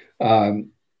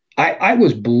 I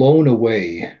was blown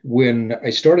away when I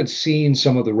started seeing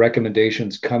some of the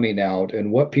recommendations coming out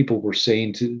and what people were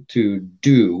saying to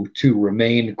do to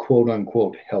remain quote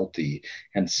unquote healthy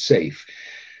and safe.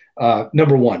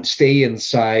 Number one, stay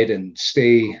inside and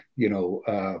stay,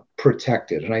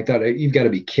 protected. And I thought, you've got to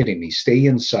be kidding me. Stay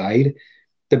inside.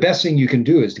 The best thing you can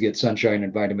do is to get sunshine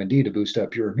and vitamin D to boost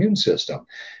up your immune system.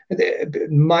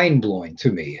 Mind blowing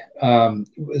to me,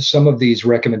 some of these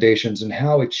recommendations and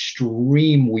how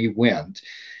extreme we went.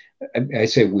 I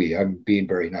say we, I'm being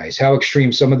very nice, how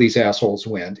extreme some of these assholes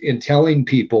went in telling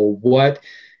people what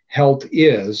health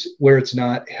is where it's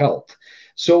not health.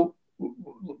 So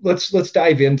let's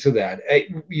dive into that.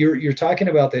 You're talking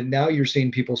about that now. You're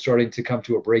seeing people starting to come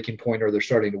to a breaking point, or they're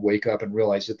starting to wake up and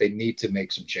realize that they need to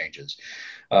make some changes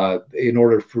in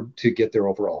order to get their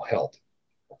overall health.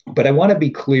 But I want to be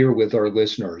clear with our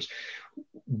listeners.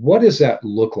 What does that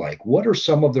look like? What are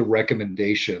some of the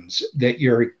recommendations that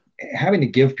you're having to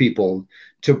give people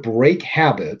to break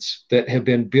habits that have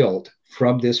been built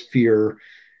from this fear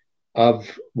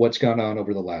of what's gone on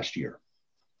over the last year?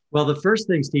 Well, the first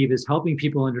thing, Steve, is helping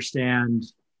people understand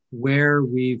where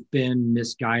we've been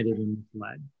misguided and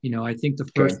misled. I think the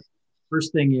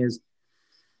first thing is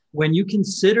when you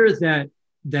consider that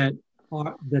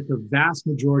the vast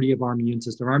majority of our immune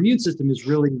system is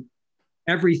really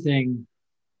everything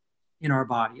in our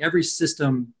body. Every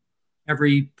system,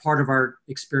 every part of our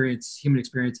human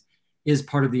experience, is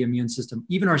part of the immune system.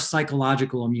 Even our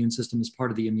psychological immune system is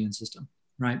part of the immune system,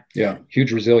 right? Yeah,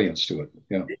 huge resilience to it.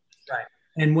 Yeah. Right.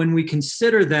 And when we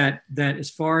consider that as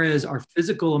far as our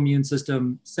physical immune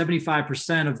system,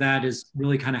 75% of that is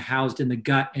really kind of housed in the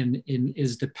gut and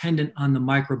is dependent on the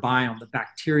microbiome, the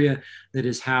bacteria that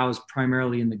is housed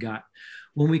primarily in the gut.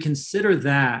 When we consider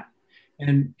that,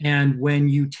 and when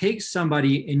you take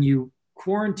somebody and you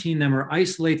quarantine them or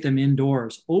isolate them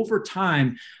indoors, over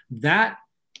time, that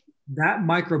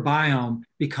microbiome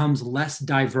becomes less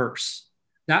diverse.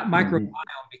 That microbiome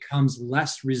becomes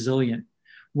less resilient.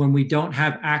 When we don't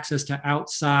have access to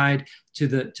outside, to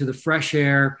the fresh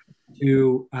air,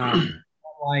 to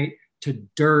light, to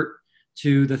dirt,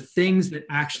 to the things that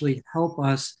actually help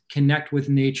us connect with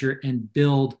nature and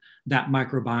build that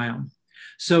microbiome.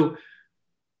 So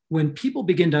when people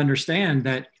begin to understand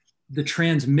that the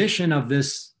transmission of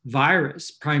this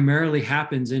virus primarily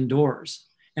happens indoors,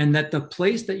 and that the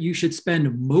place that you should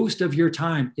spend most of your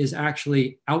time is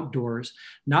actually outdoors,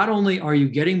 not only are you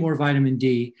getting more vitamin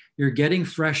D, you're getting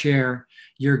fresh air,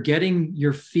 you're getting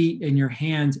your feet and your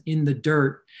hands in the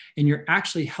dirt, and you're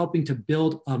actually helping to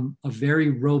build a very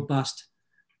robust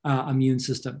immune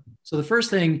system. So the first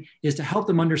thing is to help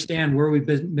them understand where we've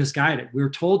been misguided. We were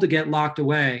told to get locked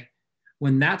away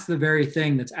when that's the very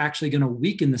thing that's actually going to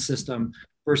weaken the system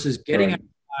versus getting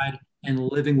outside and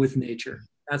living with nature.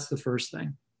 That's the first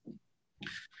thing.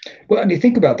 Well, and you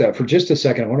think about that for just a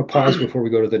second. I want to pause before we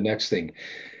go to the next thing.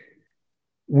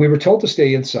 We were told to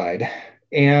stay inside.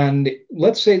 And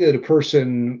let's say that a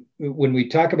person, when we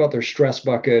talk about their stress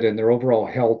bucket and their overall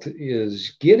health,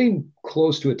 is getting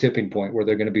close to a tipping point where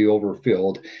they're going to be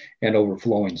overfilled and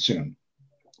overflowing soon.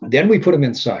 Then we put them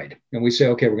inside and we say,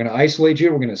 okay, we're going to isolate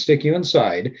you. We're going to stick you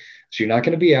inside. So you're not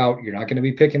going to be out. You're not going to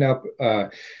be picking up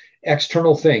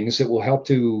external things that will help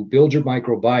to build your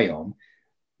microbiome.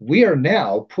 We are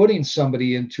now putting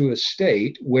somebody into a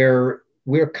state where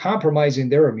we're compromising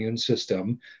their immune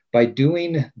system by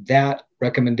doing that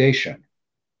recommendation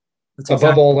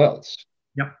above all else.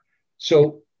 Yep.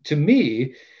 So to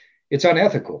me, it's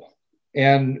unethical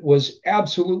and was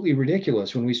absolutely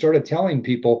ridiculous when we started telling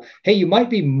people, hey, you might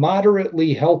be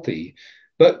moderately healthy,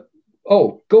 but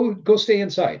go stay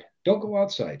inside. Don't go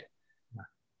outside. Yeah.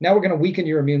 Now we're going to weaken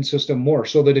your immune system more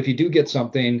so that if you do get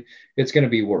something, it's going to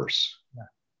be worse.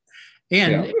 Yeah.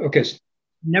 And yeah. Okay.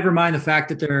 Never mind the fact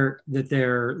that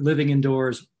they're living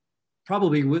indoors,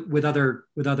 probably with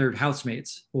other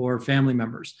housemates or family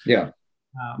members. Yeah.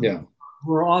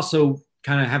 We're also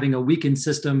kind of having a weakened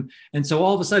system. And so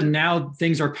all of a sudden now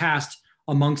things are passed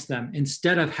amongst them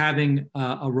instead of having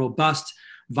a robust,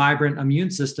 vibrant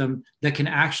immune system that can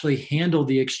actually handle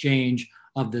the exchange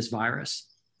of this virus.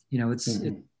 It's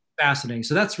fascinating.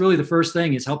 So that's really the first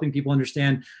thing, is helping people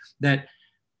understand that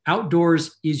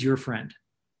outdoors is your friend.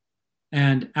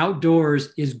 And outdoors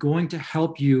is going to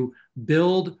help you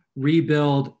build,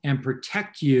 rebuild, and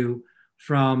protect you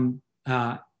from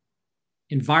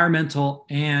environmental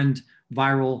and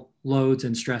viral loads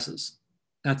and stresses.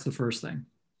 That's the first thing.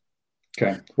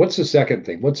 Okay. What's the second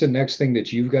thing? What's the next thing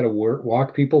that you've got to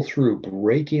walk people through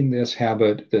breaking this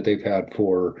habit that they've had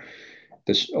for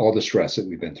all the stress that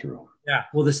we've been through? Yeah.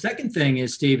 Well, the second thing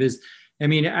is, Steve,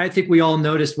 I think we all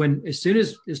noticed as soon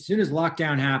as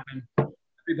lockdown happened,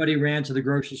 everybody ran to the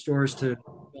grocery stores to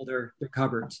fill their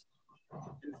cupboards.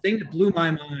 And the thing that blew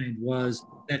my mind was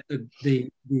that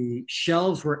the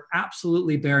shelves were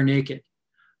absolutely bare naked,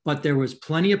 but there was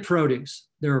plenty of produce.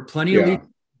 There were plenty of leaves,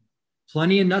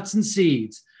 plenty of nuts and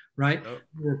seeds, right? Oh.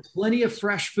 There were plenty of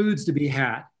fresh foods to be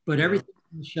had, but everything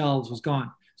on the shelves was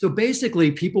gone. So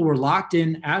basically, people were locked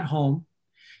in at home,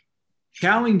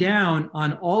 chowing down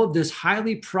on all of this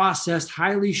highly processed,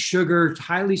 highly sugared,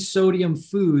 highly sodium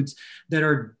foods that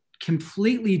are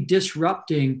completely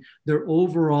disrupting their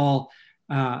overall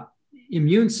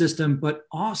immune system, but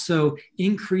also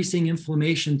increasing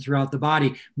inflammation throughout the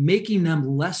body, making them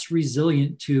less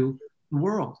resilient to the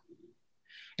world.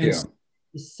 And so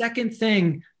the second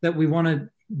thing that we want to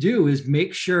do is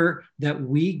make sure that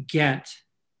we get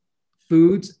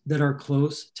foods that are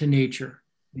close to nature,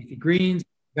 leafy greens,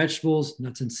 vegetables,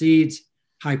 nuts and seeds,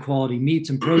 high quality meats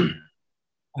and protein,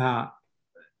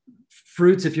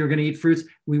 fruits. If you're going to eat fruits,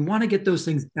 we want to get those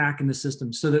things back in the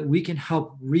system so that we can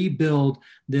help rebuild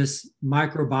this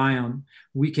microbiome.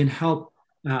 We can help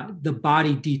the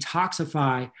body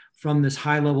detoxify from this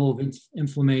high level of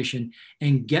inflammation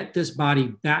and get this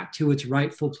body back to its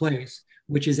rightful place,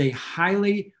 which is a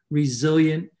highly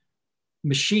resilient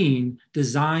machine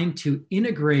designed to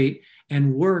integrate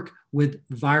and work with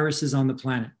viruses on the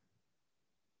planet.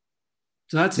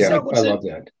 So that's I love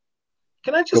that.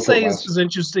 Can I just say this is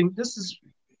interesting? This is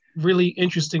really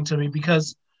interesting to me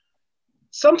because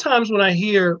sometimes when I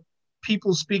hear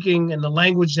people speaking in the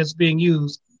language that's being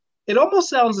used, it almost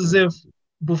sounds as if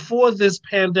before this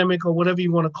pandemic or whatever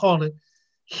you want to call it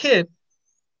hit,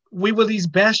 we were these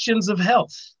bastions of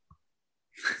health.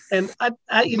 And I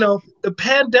the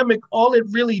pandemic, all it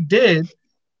really did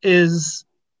is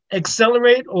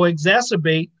accelerate or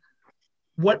exacerbate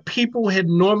what people had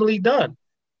normally done.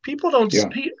 People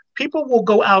people will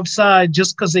go outside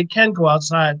just because they can go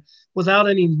outside without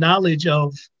any knowledge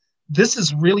of this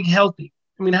is really healthy.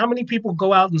 I mean, how many people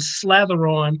go out and slather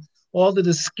on all of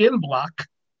the skin block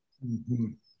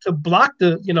to block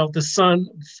the sun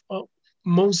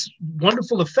most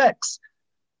wonderful effects?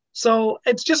 So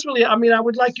it's just really, I mean, I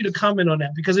would like you to comment on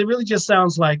that because it really just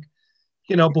sounds like,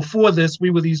 before this, we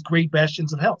were these great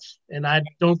bastions of health. And I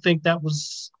don't think that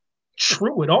was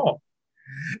true at all.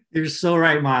 You're so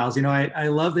right, Miles. I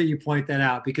love that you point that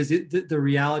out because the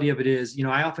reality of it is,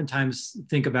 I oftentimes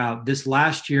think about this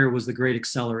last year was the great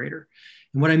accelerator.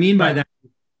 And what I mean by that,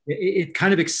 it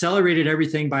kind of accelerated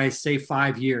everything by, say,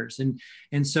 5 years.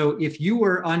 And so if you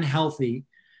were unhealthy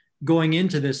going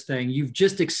into this thing, you've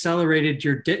just accelerated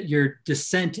your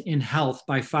descent in health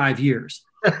by 5 years.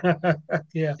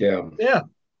 Yeah.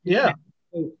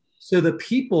 So the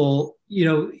people,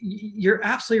 you're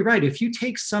absolutely right. If you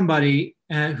take somebody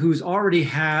who's already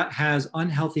has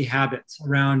unhealthy habits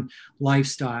around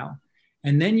lifestyle,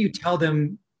 and then you tell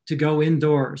them to go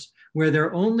indoors where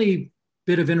their only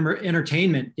bit of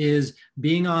entertainment is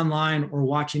being online or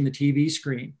watching the TV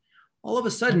screen, all of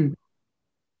a sudden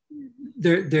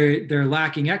they're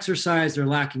lacking exercise, they're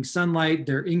lacking sunlight,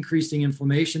 they're increasing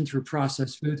inflammation through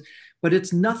processed foods. But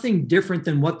it's nothing different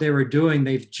than what they were doing.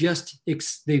 They've just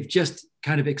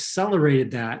kind of accelerated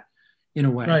that in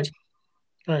a way.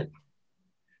 Right.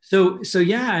 So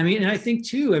yeah, I mean, and I think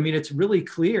too, I mean, it's really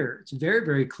clear. It's very,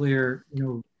 very clear.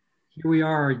 Here we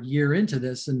are a year into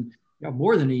this, and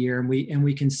more than a year, and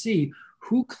we can see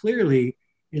who clearly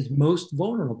is most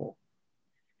vulnerable.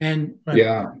 And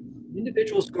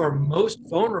individuals who are most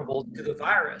vulnerable to the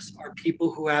virus are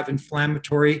people who have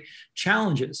inflammatory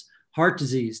challenges, heart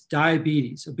disease,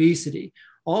 diabetes, obesity.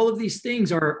 All of these things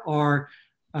are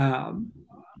kind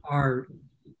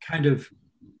of,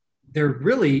 they're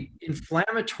really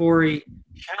inflammatory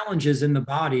challenges in the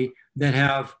body that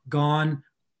have gone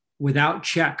without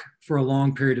check for a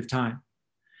long period of time.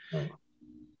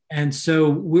 And so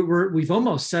we've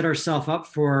almost set ourselves up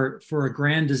for a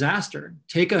grand disaster.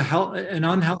 Take an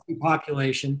unhealthy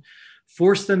population,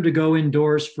 force them to go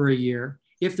indoors for a year.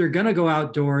 If they're going to go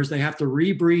outdoors, they have to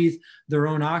rebreathe their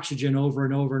own oxygen over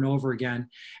and over and over again.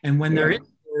 And when they're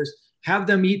indoors, have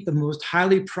them eat the most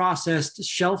highly processed,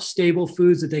 shelf-stable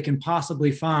foods that they can possibly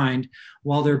find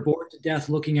while they're bored to death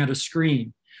looking at a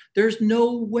screen. There's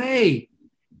no way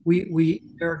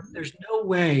there's no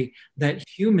way that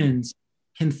humans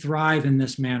can thrive in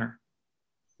this manner.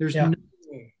 There's no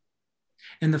way.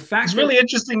 And the fact it's really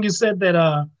interesting you said that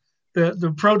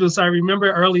the produce. I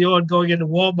remember early on going into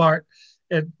Walmart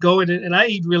and and I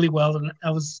eat really well, and I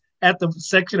was at the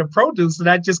section of produce, and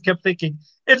I just kept thinking,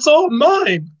 it's all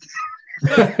mine.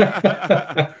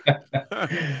 I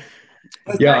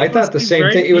thought the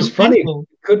same thing. It was funny.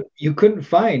 You couldn't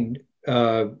find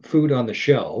food on the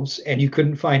shelves, and you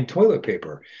couldn't find toilet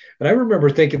paper. And I remember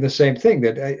thinking the same thing,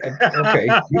 that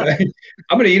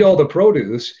I'm going to eat all the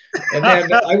produce. And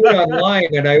then I went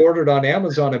online and I ordered on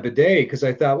Amazon a bidet because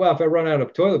I thought, well, if I run out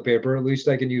of toilet paper, at least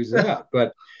I can use that.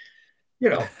 But,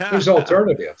 there's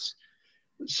alternatives.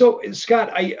 So,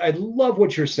 Scott, I love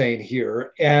what you're saying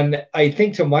here. And I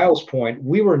think to Miles' point,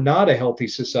 we were not a healthy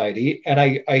society. And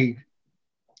I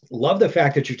love the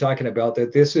fact that you're talking about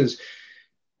that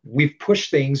we've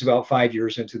pushed things about 5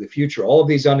 years into the future. All of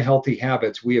these unhealthy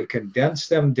habits, we have condensed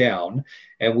them down,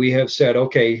 and we have said,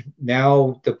 okay,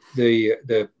 now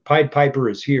the Pied Piper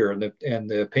is here, and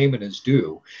the payment is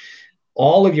due.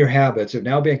 All of your habits have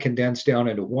now been condensed down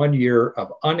into 1 year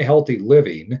of unhealthy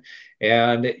living,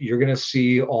 and you're going to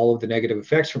see all of the negative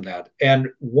effects from that. And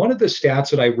one of the stats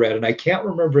that I read, and I can't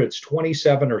remember it's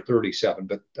 27 or 37,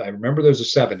 but I remember there's a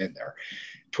 7 in there.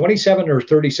 27 or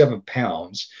 37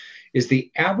 pounds is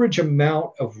the average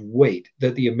amount of weight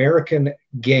that the American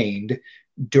gained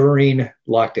during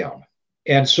lockdown.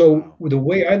 And so the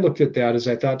way I looked at that is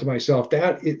I thought to myself,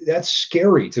 that's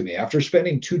scary to me after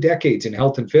spending 2 decades in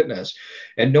health and fitness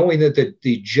and knowing that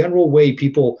the general way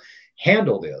people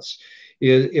handle this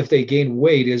is if they gain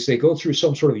weight is they go through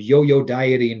some sort of yo-yo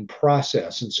dieting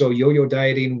process. And so yo-yo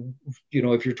dieting,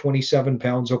 if you're 27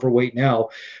 pounds overweight now,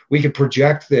 we could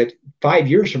project that 5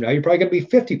 years from now, you're probably going to be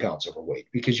 50 pounds overweight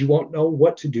because you won't know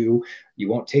what to do. You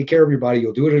won't take care of your body.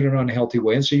 You'll do it in an unhealthy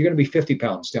way. And so you're going to be 50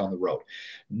 pounds down the road.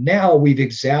 Now we've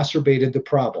exacerbated the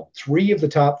problem. 3 of the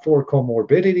top 4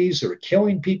 comorbidities that are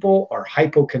killing people are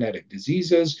hypokinetic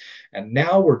diseases. And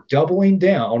now we're doubling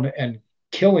down and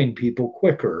killing people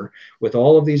quicker with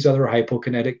all of these other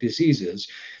hypokinetic diseases.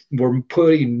 We're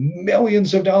putting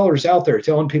millions of dollars out there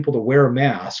telling people to wear a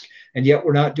mask, and yet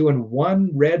we're not doing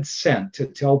 1 red cent to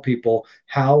tell people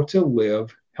how to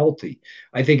live healthy.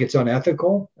 I think it's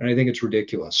unethical, and I think it's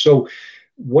ridiculous. So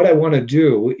what I want to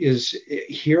do is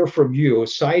hear from you,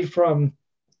 aside from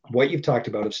what you've talked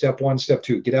about of step 1, step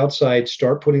 2, get outside,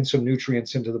 start putting some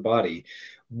nutrients into the body.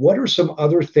 what are some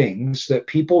other things that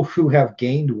people who have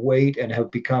gained weight and have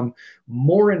become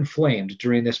more inflamed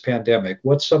during this pandemic,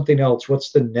 what's something else?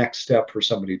 What's the next step for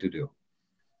somebody to do?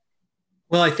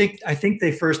 Well, I think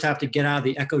they first have to get out of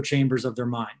the echo chambers of their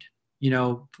mind. You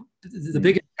know, the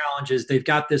biggest challenge is they've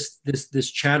got this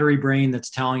chattery brain that's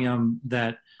telling them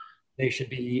that they should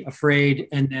be afraid,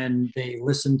 and then they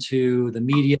listen to the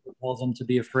media that tells them to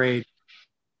be afraid.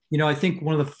 You know, I think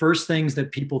one of the first things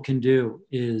that people can do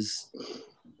is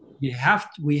we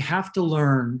have to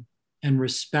learn and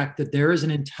respect that there is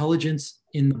an intelligence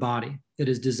in the body that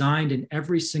is designed in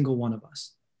every single one of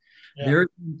us. Yeah. There is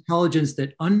intelligence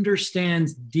that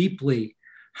understands deeply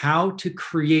how to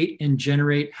create and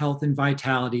generate health and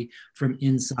vitality from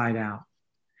inside out.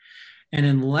 And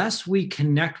unless we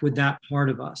connect with that part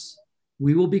of us,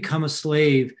 we will become a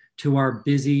slave to our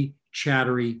busy,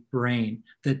 chattery brain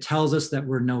that tells us that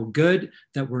we're no good,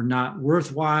 that we're not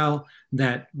worthwhile,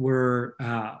 that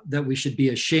we should be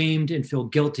ashamed and feel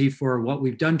guilty for what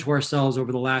we've done to ourselves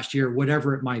over the last year,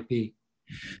 whatever it might be.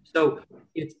 So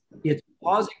it's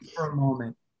pausing for a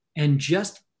moment and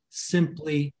just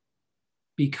simply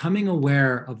becoming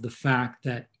aware of the fact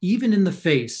that even in the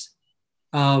face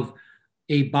of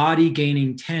a body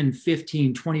gaining 10,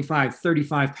 15, 25,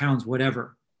 35 pounds,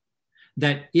 whatever,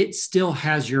 that it still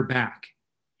has your back.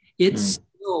 It's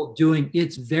still doing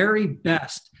its very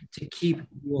best to keep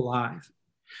you alive.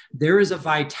 There is a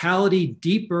vitality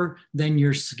deeper than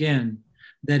your skin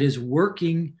that is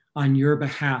working on your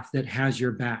behalf, that has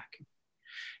your back.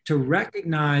 To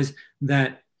recognize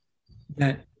that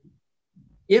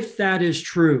if that is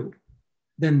true,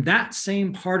 then that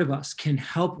same part of us can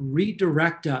help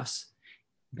redirect us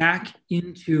back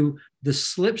into the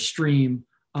slipstream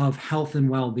of health and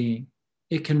well-being.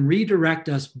 It can redirect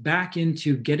us back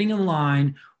into getting in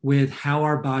line with how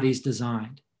our body's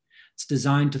designed. It's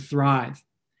designed to thrive.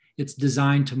 It's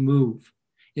designed to move.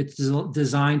 It's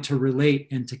designed to relate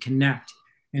and to connect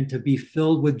and to be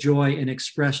filled with joy and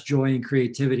express joy and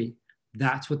creativity.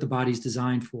 That's what the body's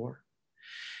designed for.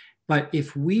 But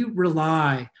if we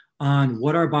rely on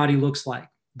what our body looks like,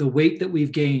 the weight that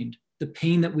we've gained, the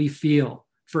pain that we feel,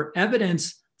 for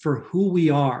evidence for who we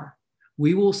are,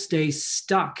 we will stay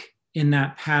stuck in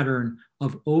that pattern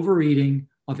of overeating,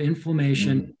 of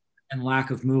inflammation, and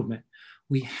lack of movement.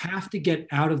 We have to get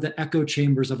out of the echo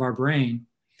chambers of our brain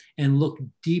and look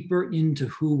deeper into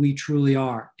who we truly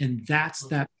are. And that's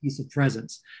that piece of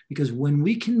presence. Because when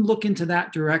we can look into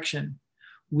that direction,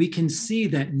 we can see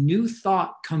that new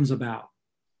thought comes about,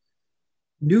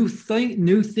 new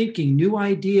thinking, new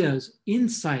ideas,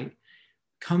 insight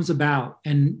comes about.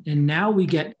 And now we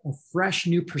get a fresh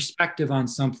new perspective on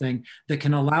something that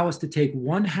can allow us to take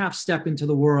one half step into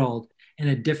the world in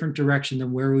a different direction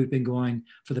than where we've been going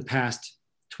for the past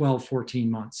 12,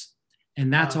 14 months.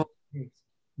 And that's all it takes,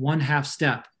 one half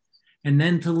step. And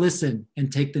then to listen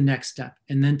and take the next step,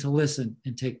 and then to listen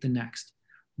and take the next.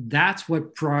 That's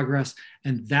what progress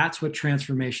and that's what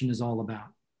transformation is all about.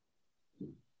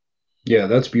 Yeah,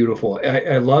 that's beautiful.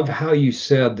 I love how you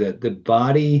said that the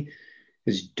body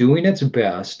is doing its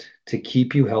best to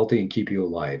keep you healthy and keep you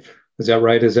alive. Is that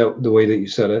right? Is that the way that you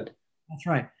said it? That's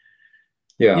right.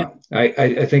 Yeah.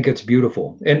 I think it's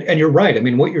beautiful. And you're right. I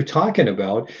mean, what you're talking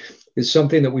about is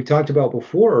something that we talked about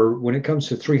before when it comes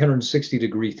to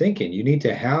 360-degree thinking. You need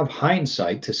to have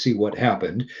hindsight to see what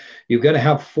happened. You've got to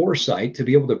have foresight to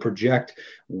be able to project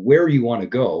where you want to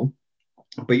go.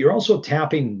 But you're also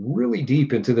tapping really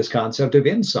deep into this concept of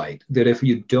insight, that if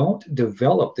you don't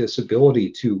develop this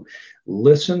ability to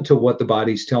listen to what the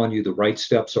body's telling you the right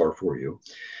steps are for you,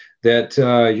 that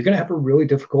you're going to have a really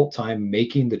difficult time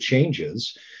making the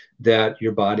changes that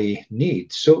your body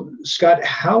needs. So, Scott,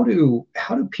 how do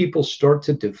people start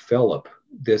to develop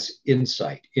this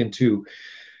insight into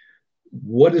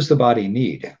what does the body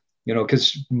need? You know,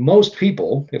 because most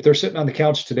people, if they're sitting on the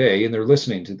couch today and they're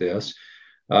listening to this,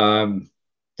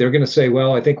 they're going to say,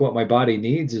 well, I think what my body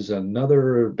needs is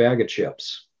another bag of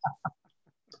chips.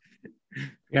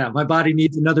 Yeah, my body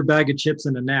needs another bag of chips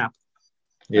and a nap.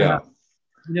 Yeah.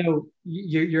 You know,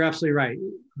 you're absolutely right.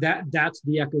 That's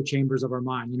the echo chambers of our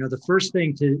mind. You know, the first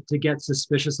thing to get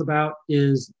suspicious about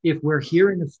is if we're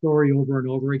hearing a story over and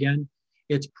over again,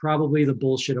 it's probably the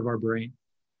bullshit of our brain.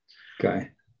 Okay.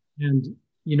 And,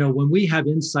 you know, when we have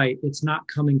insight, it's not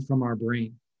coming from our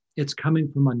brain. It's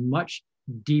coming from a much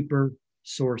deeper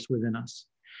source within us.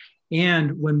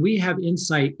 And when we have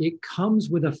insight, it comes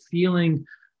with a feeling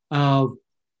of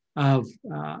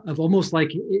almost like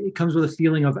it comes with a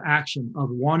feeling of action, of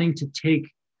wanting to take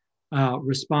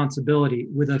responsibility,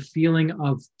 with a feeling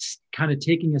of kind of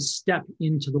taking a step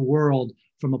into the world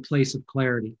from a place of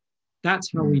clarity.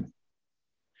 That's how we.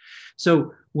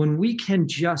 So when we can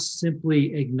just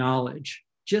simply acknowledge,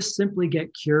 just simply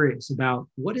get curious about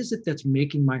what is it that's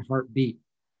making my heart beat?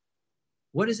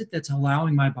 What is it that's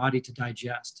allowing my body to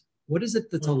digest? What is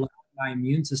it that's allowing my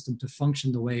immune system to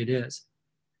function the way it is?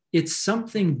 It's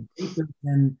something deeper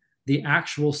than the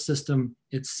actual system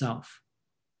itself.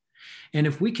 And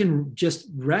if we can just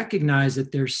recognize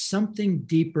that there's something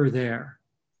deeper there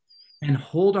and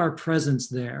hold our presence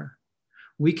there,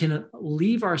 we can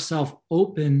leave ourselves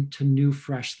open to new,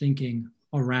 fresh thinking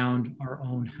around our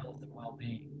own health and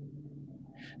well-being.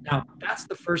 Now, that's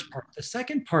the first part. The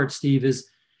second part, Steve,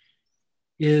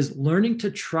 is learning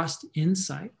to trust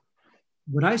insight.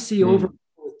 What I see over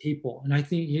with people, and I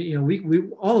think we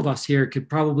all of us here could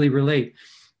probably relate,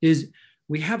 is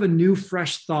we have a new,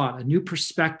 fresh thought, a new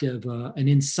perspective, an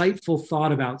insightful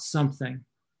thought about something,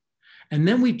 and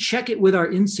then we check it with our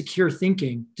insecure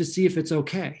thinking to see if it's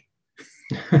okay.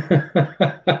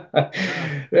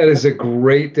 That is a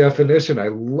great definition. I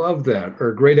love that, or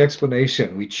a great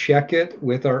explanation. We check it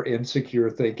with our insecure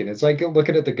thinking. It's like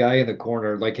looking at the guy in the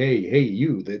corner, like, hey,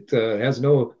 you that has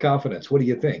no confidence. What do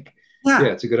you think? Yeah,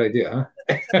 it's a good idea,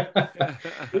 huh?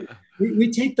 we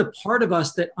take the part of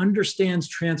us that understands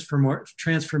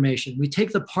transformation. We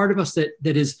take the part of us that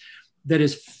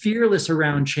is fearless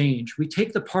around change. We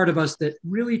take the part of us that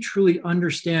really truly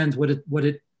understands what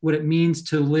it means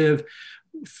to live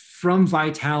from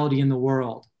vitality in the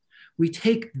world. We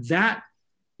take that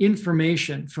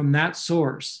information from that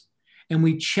source and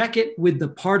we check it with the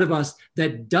part of us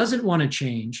that doesn't want to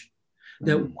change,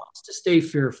 that wants to stay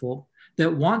fearful,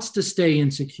 that wants to stay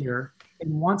insecure, and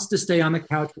wants to stay on the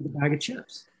couch with a bag of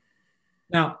chips.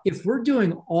 Now, if we're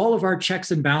doing all of our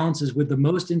checks and balances with the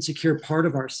most insecure part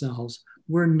of ourselves,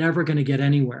 we're never going to get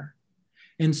anywhere.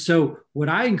 And so what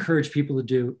I encourage people to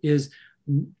do is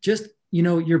just,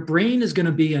 your brain is going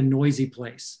to be a noisy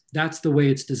place. That's the way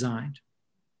it's designed.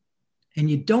 And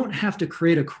you don't have to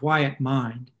create a quiet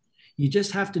mind. You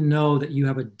just have to know that you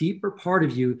have a deeper part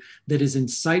of you that is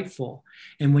insightful.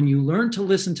 And when you learn to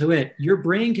listen to it, your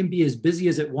brain can be as busy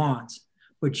as it wants,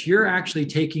 but you're actually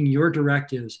taking your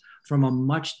directives from a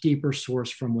much deeper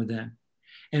source from within.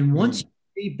 And once you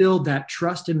rebuild that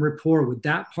trust and rapport with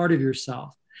that part of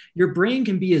yourself, your brain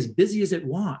can be as busy as it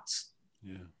wants.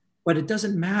 Yeah. But it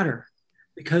doesn't matter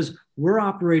because we're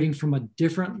operating from a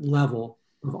different level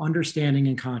of understanding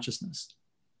and consciousness.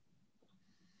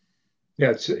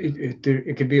 Yeah,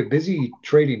 it can be a busy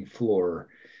trading floor,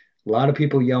 a lot of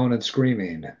people yelling and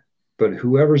screaming, but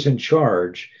whoever's in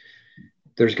charge,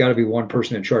 there's got to be one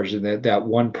person in charge, and that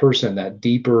one person, that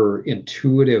deeper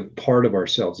intuitive part of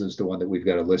ourselves is the one that we've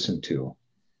got to listen to.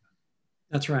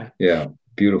 That's right. Yeah,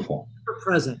 beautiful. Ever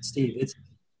present, Steve.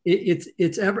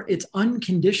 It's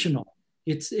unconditional.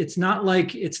 It's not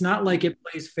like it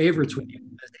plays favorites with you.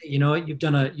 You know, you've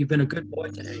been a good boy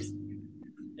today,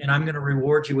 and I'm going to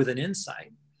reward you with an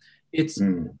insight. It's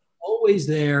always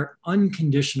there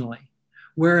unconditionally.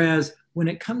 Whereas when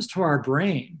it comes to our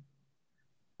brain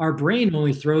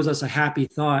only throws us a happy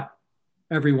thought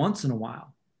every once in a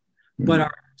while. But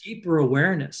our deeper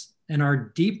awareness and our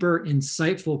deeper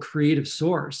insightful creative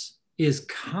source is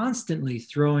constantly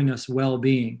throwing us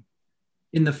well-being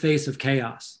in the face of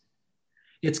chaos.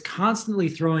 It's constantly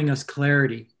throwing us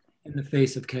clarity in the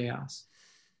face of chaos.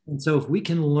 And so if we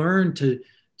can learn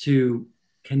to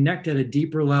connect at a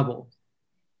deeper level,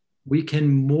 we can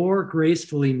more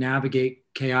gracefully navigate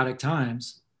chaotic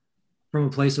times from a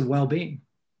place of well-being.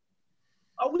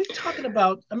 Are we talking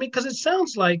about, because it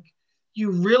sounds like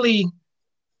you really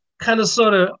kind of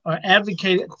sort of are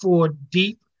advocating for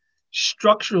deep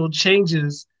structural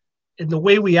changes in the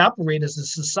way we operate as a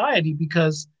society,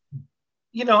 because,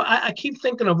 I keep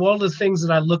thinking of all the things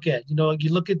that I look at. You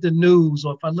look at the news,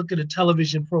 or if I look at a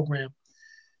television program,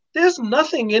 there's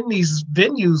nothing in these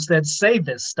venues that say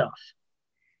this stuff.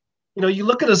 You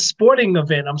look at a sporting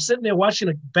event, I'm sitting there watching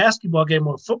a basketball game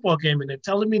or a football game, and they're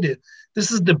telling me that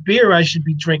this is the beer I should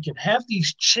be drinking. Have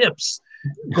these chips.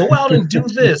 Go out and do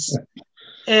this.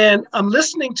 And I'm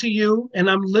listening to you, and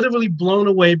I'm literally blown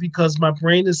away because my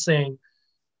brain is saying,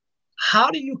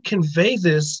 how do you convey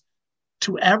this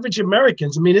to average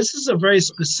Americans? This is a very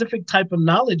specific type of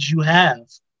knowledge you have,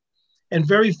 and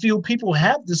very few people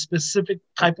have this specific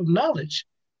type of knowledge.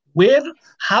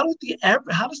 How does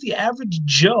the average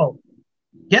Joe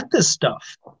get this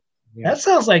stuff? Yeah. That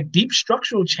sounds like deep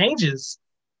structural changes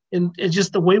in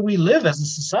just the way we live as a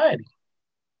society.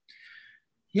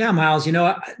 Yeah, Miles,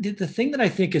 the thing that I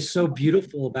think is so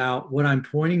beautiful about what I'm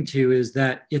pointing to is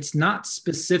that it's not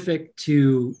specific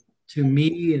to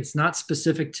me. It's not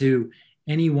specific to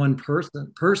any one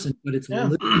person, but it's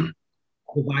the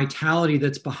vitality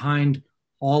that's behind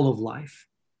all of life.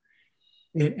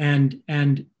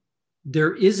 And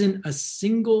there isn't a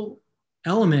single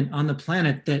element on the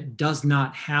planet that does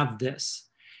not have this.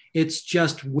 It's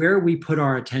just where we put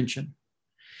our attention.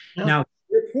 Yeah. Now, to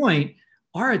your point,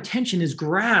 our attention is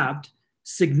grabbed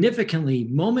significantly,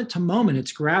 moment to moment.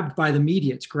 It's grabbed by the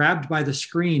media, it's grabbed by the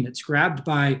screen, it's grabbed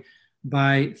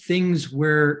by things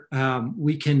where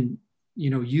we can,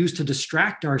 use to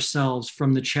distract ourselves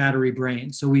from the chattery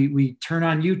brain. So we turn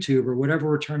on YouTube or whatever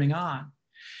we're turning on.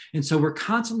 And so we're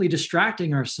constantly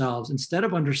distracting ourselves instead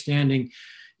of understanding,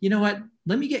 you know what,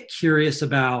 let me get curious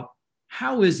about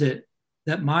how is it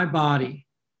that my body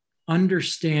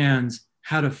understands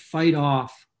how to fight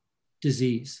off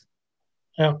disease?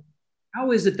 Yeah.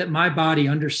 How is it that my body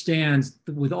understands,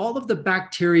 with all of the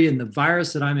bacteria and the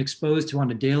virus that I'm exposed to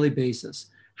on a daily basis,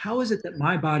 how is it that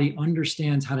my body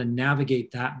understands how to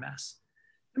navigate that mess?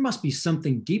 There must be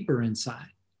something deeper inside.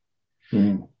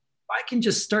 Mm. If I can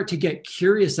just start to get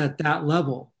curious at that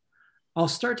level, I'll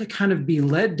start to kind of be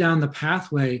led down the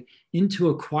pathway into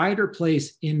a quieter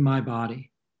place in my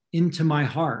body, into my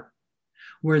heart,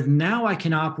 where now I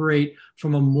can operate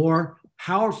from a more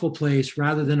powerful place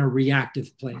rather than a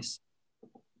reactive place.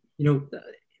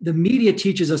 The media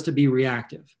teaches us to be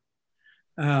reactive.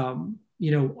 A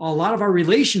lot of our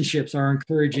relationships are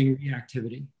encouraging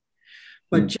reactivity.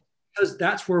 But just because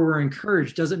that's where we're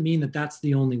encouraged doesn't mean that that's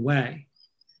the only way.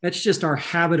 That's just our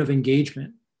habit of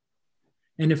engagement.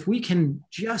 And if we can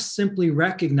just simply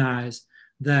recognize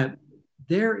that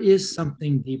there is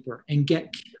something deeper and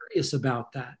get curious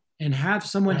about that and have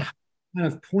someone kind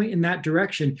of point in that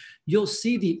direction, you'll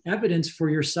see the evidence for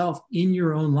yourself in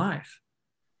your own life.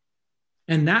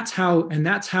 And that's how,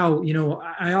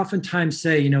 I oftentimes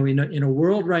say, in a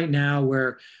world right now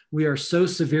where we are so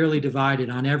severely divided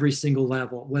on every single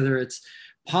level, whether it's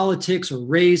politics or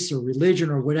race or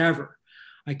religion or whatever,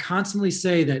 I constantly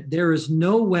say that there is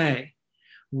no way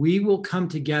we will come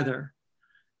together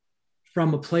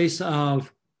from a place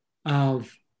of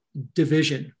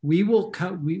division. We will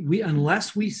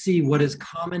unless we see what is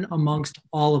common amongst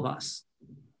all of us,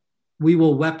 we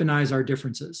will weaponize our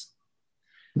differences.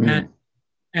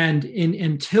 And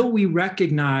until we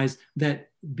recognize that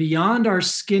beyond our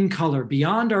skin color,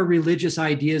 beyond our religious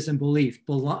ideas and belief,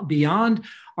 beyond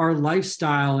our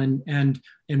lifestyle and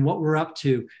what we're up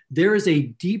to, there is a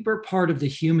deeper part of the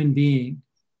human being,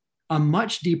 a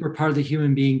much deeper part of the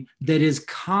human being that is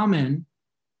common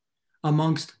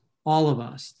amongst all of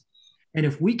us. And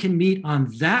if we can meet on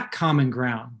that common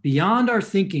ground, beyond our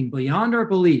thinking, beyond our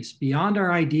beliefs, beyond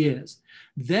our ideas,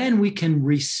 then we can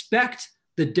respect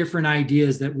the different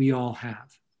ideas that we all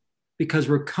have, because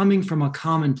we're coming from a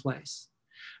common place.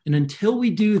 And until we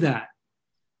do that,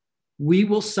 we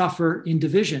will suffer in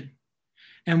division.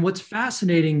 And what's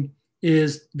fascinating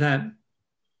is that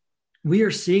we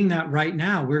are seeing that right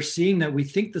now. We're seeing that we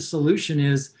think the solution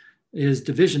is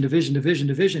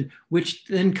division, which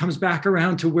then comes back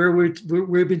around to where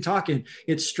we've been talking.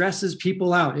 It stresses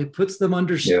people out. It puts them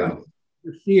under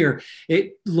fear.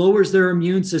 It lowers their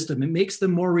immune system. It makes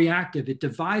them more reactive. It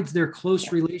divides their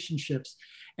close relationships,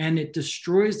 and it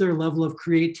destroys their level of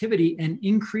creativity and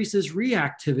increases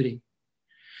reactivity.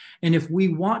 And if we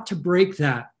want to break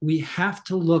that, we have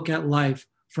to look at life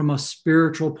from a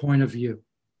spiritual point of view.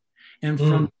 And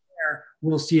from there,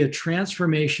 we'll see a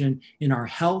transformation in our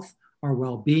health, our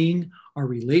well-being, our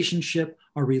relationship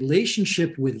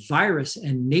with virus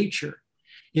and nature.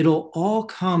 It'll all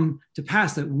come to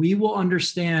pass that we will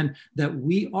understand that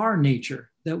we are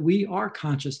nature, that we are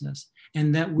consciousness,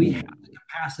 and that we have the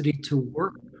capacity to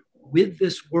work with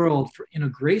this world in a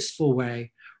graceful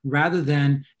way rather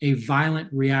than a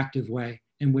violent, reactive way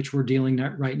in which we're dealing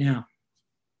right now.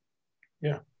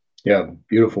 Yeah,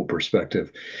 beautiful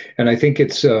perspective. And I think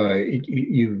it's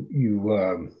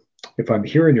if I'm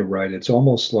hearing you right, it's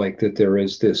almost like that there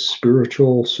is this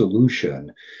spiritual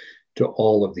solution to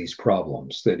all of these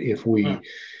problems. That if we,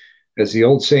 as the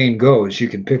old saying goes, you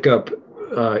can pick up,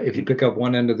 if you pick up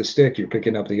one end of the stick, you're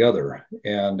picking up the other.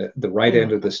 And the right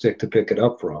end of the stick to pick it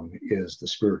up from is the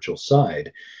spiritual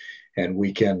side. And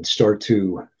we can start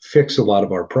to fix a lot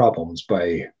of our problems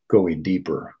by going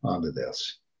deeper onto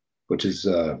this, which is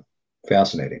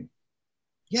fascinating.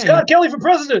 Scott Kelly for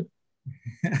president.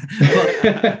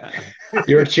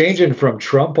 You're changing from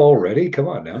Trump already? Come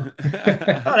on now.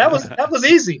 That was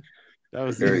easy. That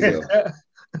was there you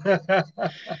go.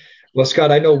 Well,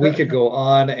 Scott, I know we could go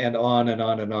on and on and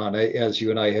on and on, as you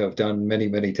and I have done many,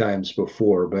 many times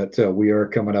before, but we are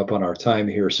coming up on our time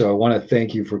here. So I want to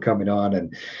thank you for coming on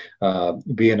and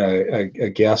being a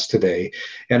guest today.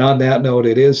 And on that note,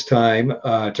 it is time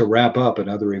to wrap up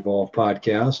another Evolve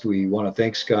podcast. We want to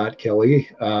thank Scott Kelly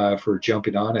for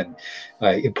jumping on and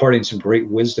imparting some great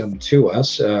wisdom to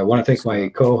us. I want to thank my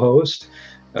co-host,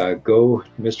 Go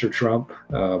Mr. Trump,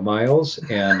 Miles,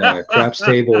 and Craps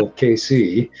Table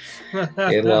KC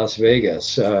in Las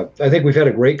Vegas. I think we've had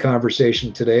a great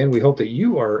conversation today, and we hope that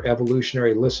you, our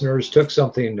evolutionary listeners, took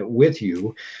something with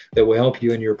you that will help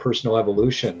you in your personal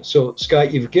evolution. So,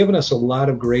 Scott, you've given us a lot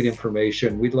of great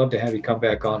information. We'd love to have you come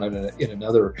back on in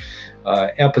another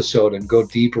episode and go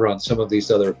deeper on some of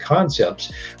these other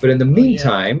concepts. But in the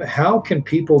meantime, how can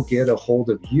people get a hold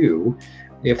of you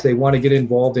if they want to get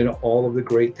involved in all of the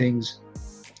great things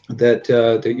that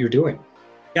you're doing?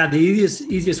 Yeah, the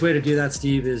easiest way to do that,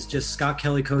 Steve, is just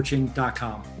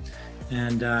scottkellycoaching.com.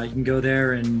 And you can go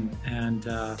there and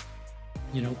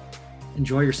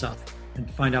enjoy yourself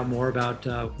and find out more about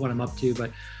what I'm up to.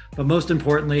 But most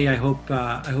importantly, I hope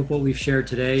what we've shared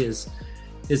today is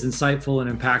insightful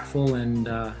and impactful and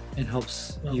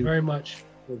helps you very much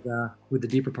with the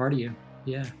deeper part of you.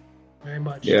 Yeah. Very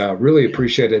much. Yeah, really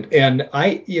appreciate it. And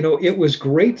it was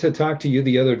great to talk to you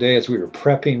the other day as we were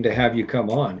prepping to have you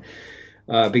come on,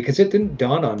 because it didn't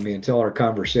dawn on me until our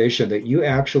conversation that you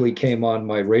actually came on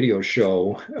my radio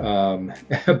show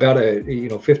about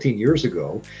 15 years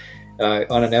ago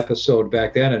on an episode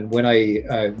back then. And when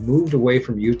I moved away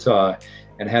from Utah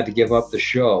and had to give up the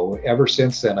show, ever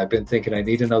since then, I've been thinking I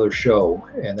need another show.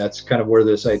 And that's kind of where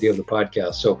this idea of the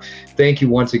podcast. So thank you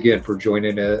once again for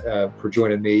joining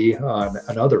me on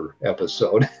another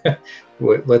episode.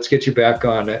 Let's get you back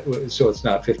on so it's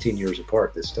not 15 years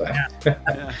apart this time.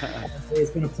 It's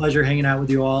been a pleasure hanging out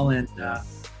with you all, and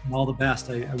all the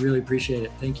best. I really appreciate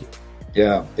it. Thank you.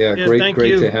 Yeah, great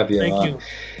to have you on. Thank you.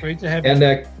 Great to have you.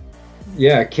 And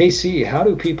KC, how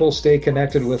do people stay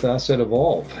connected with us at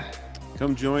Evolve?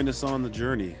 Come join us on the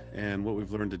journey. And what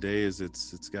we've learned today is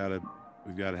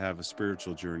we've got to have a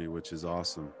spiritual journey, which is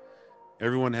awesome.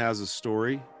 Everyone has a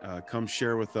story. Come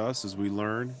share with us as we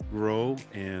learn, grow,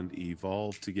 and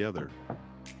evolve together.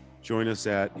 Join us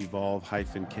at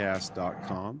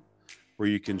evolve-cast.com, where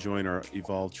you can join our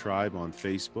Evolve tribe on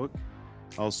Facebook.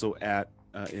 Also at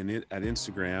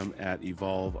Instagram at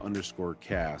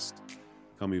evolve_cast.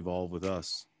 Come evolve with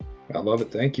us. I love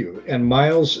it. Thank you. And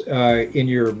Miles, in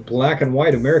your black and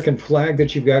white American flag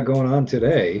that you've got going on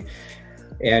today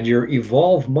and your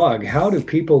Evolve mug, how do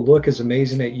people look as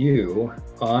amazing at you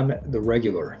on the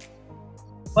regular?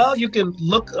 Well, you can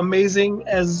look amazing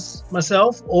as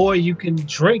myself, or you can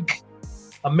drink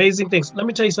amazing things. Let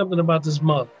me tell you something about this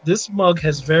mug. This mug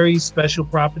has very special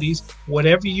properties.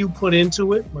 Whatever you put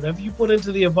into it, whatever you put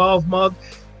into the Evolve mug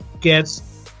gets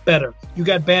better. You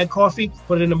got bad coffee,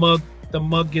 put it in the mug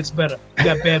gets better. You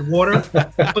got bad water,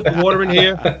 put the water in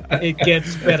here, it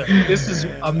gets better. This is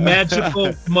a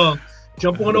magical mug.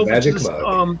 Jump on over to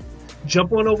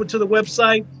the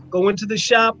website, go into the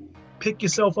shop, pick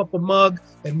yourself up a mug,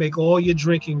 and make all your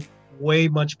drinking way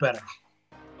much better.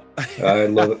 I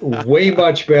love it. Way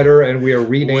much better, and we are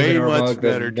renaming our mug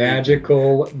better, the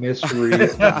Magical Mystery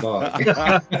Mug.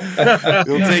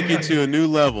 It'll take you to a new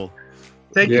level.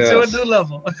 Take you to a new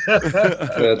level.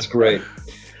 That's great.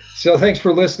 So thanks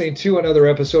for listening to another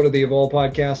episode of the Evolve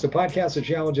Podcast, a podcast that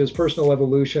challenges personal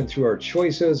evolution through our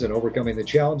choices and overcoming the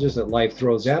challenges that life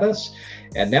throws at us.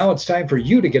 And now it's time for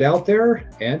you to get out there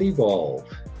and evolve.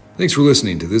 Thanks for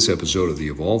listening to this episode of the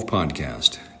Evolve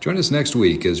Podcast. Join us next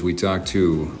week as we talk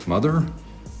to mother,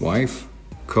 wife,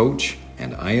 coach,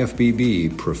 and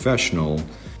IFBB professional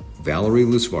Valerie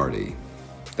Lusvardi.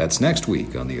 That's next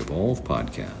week on the Evolve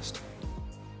Podcast.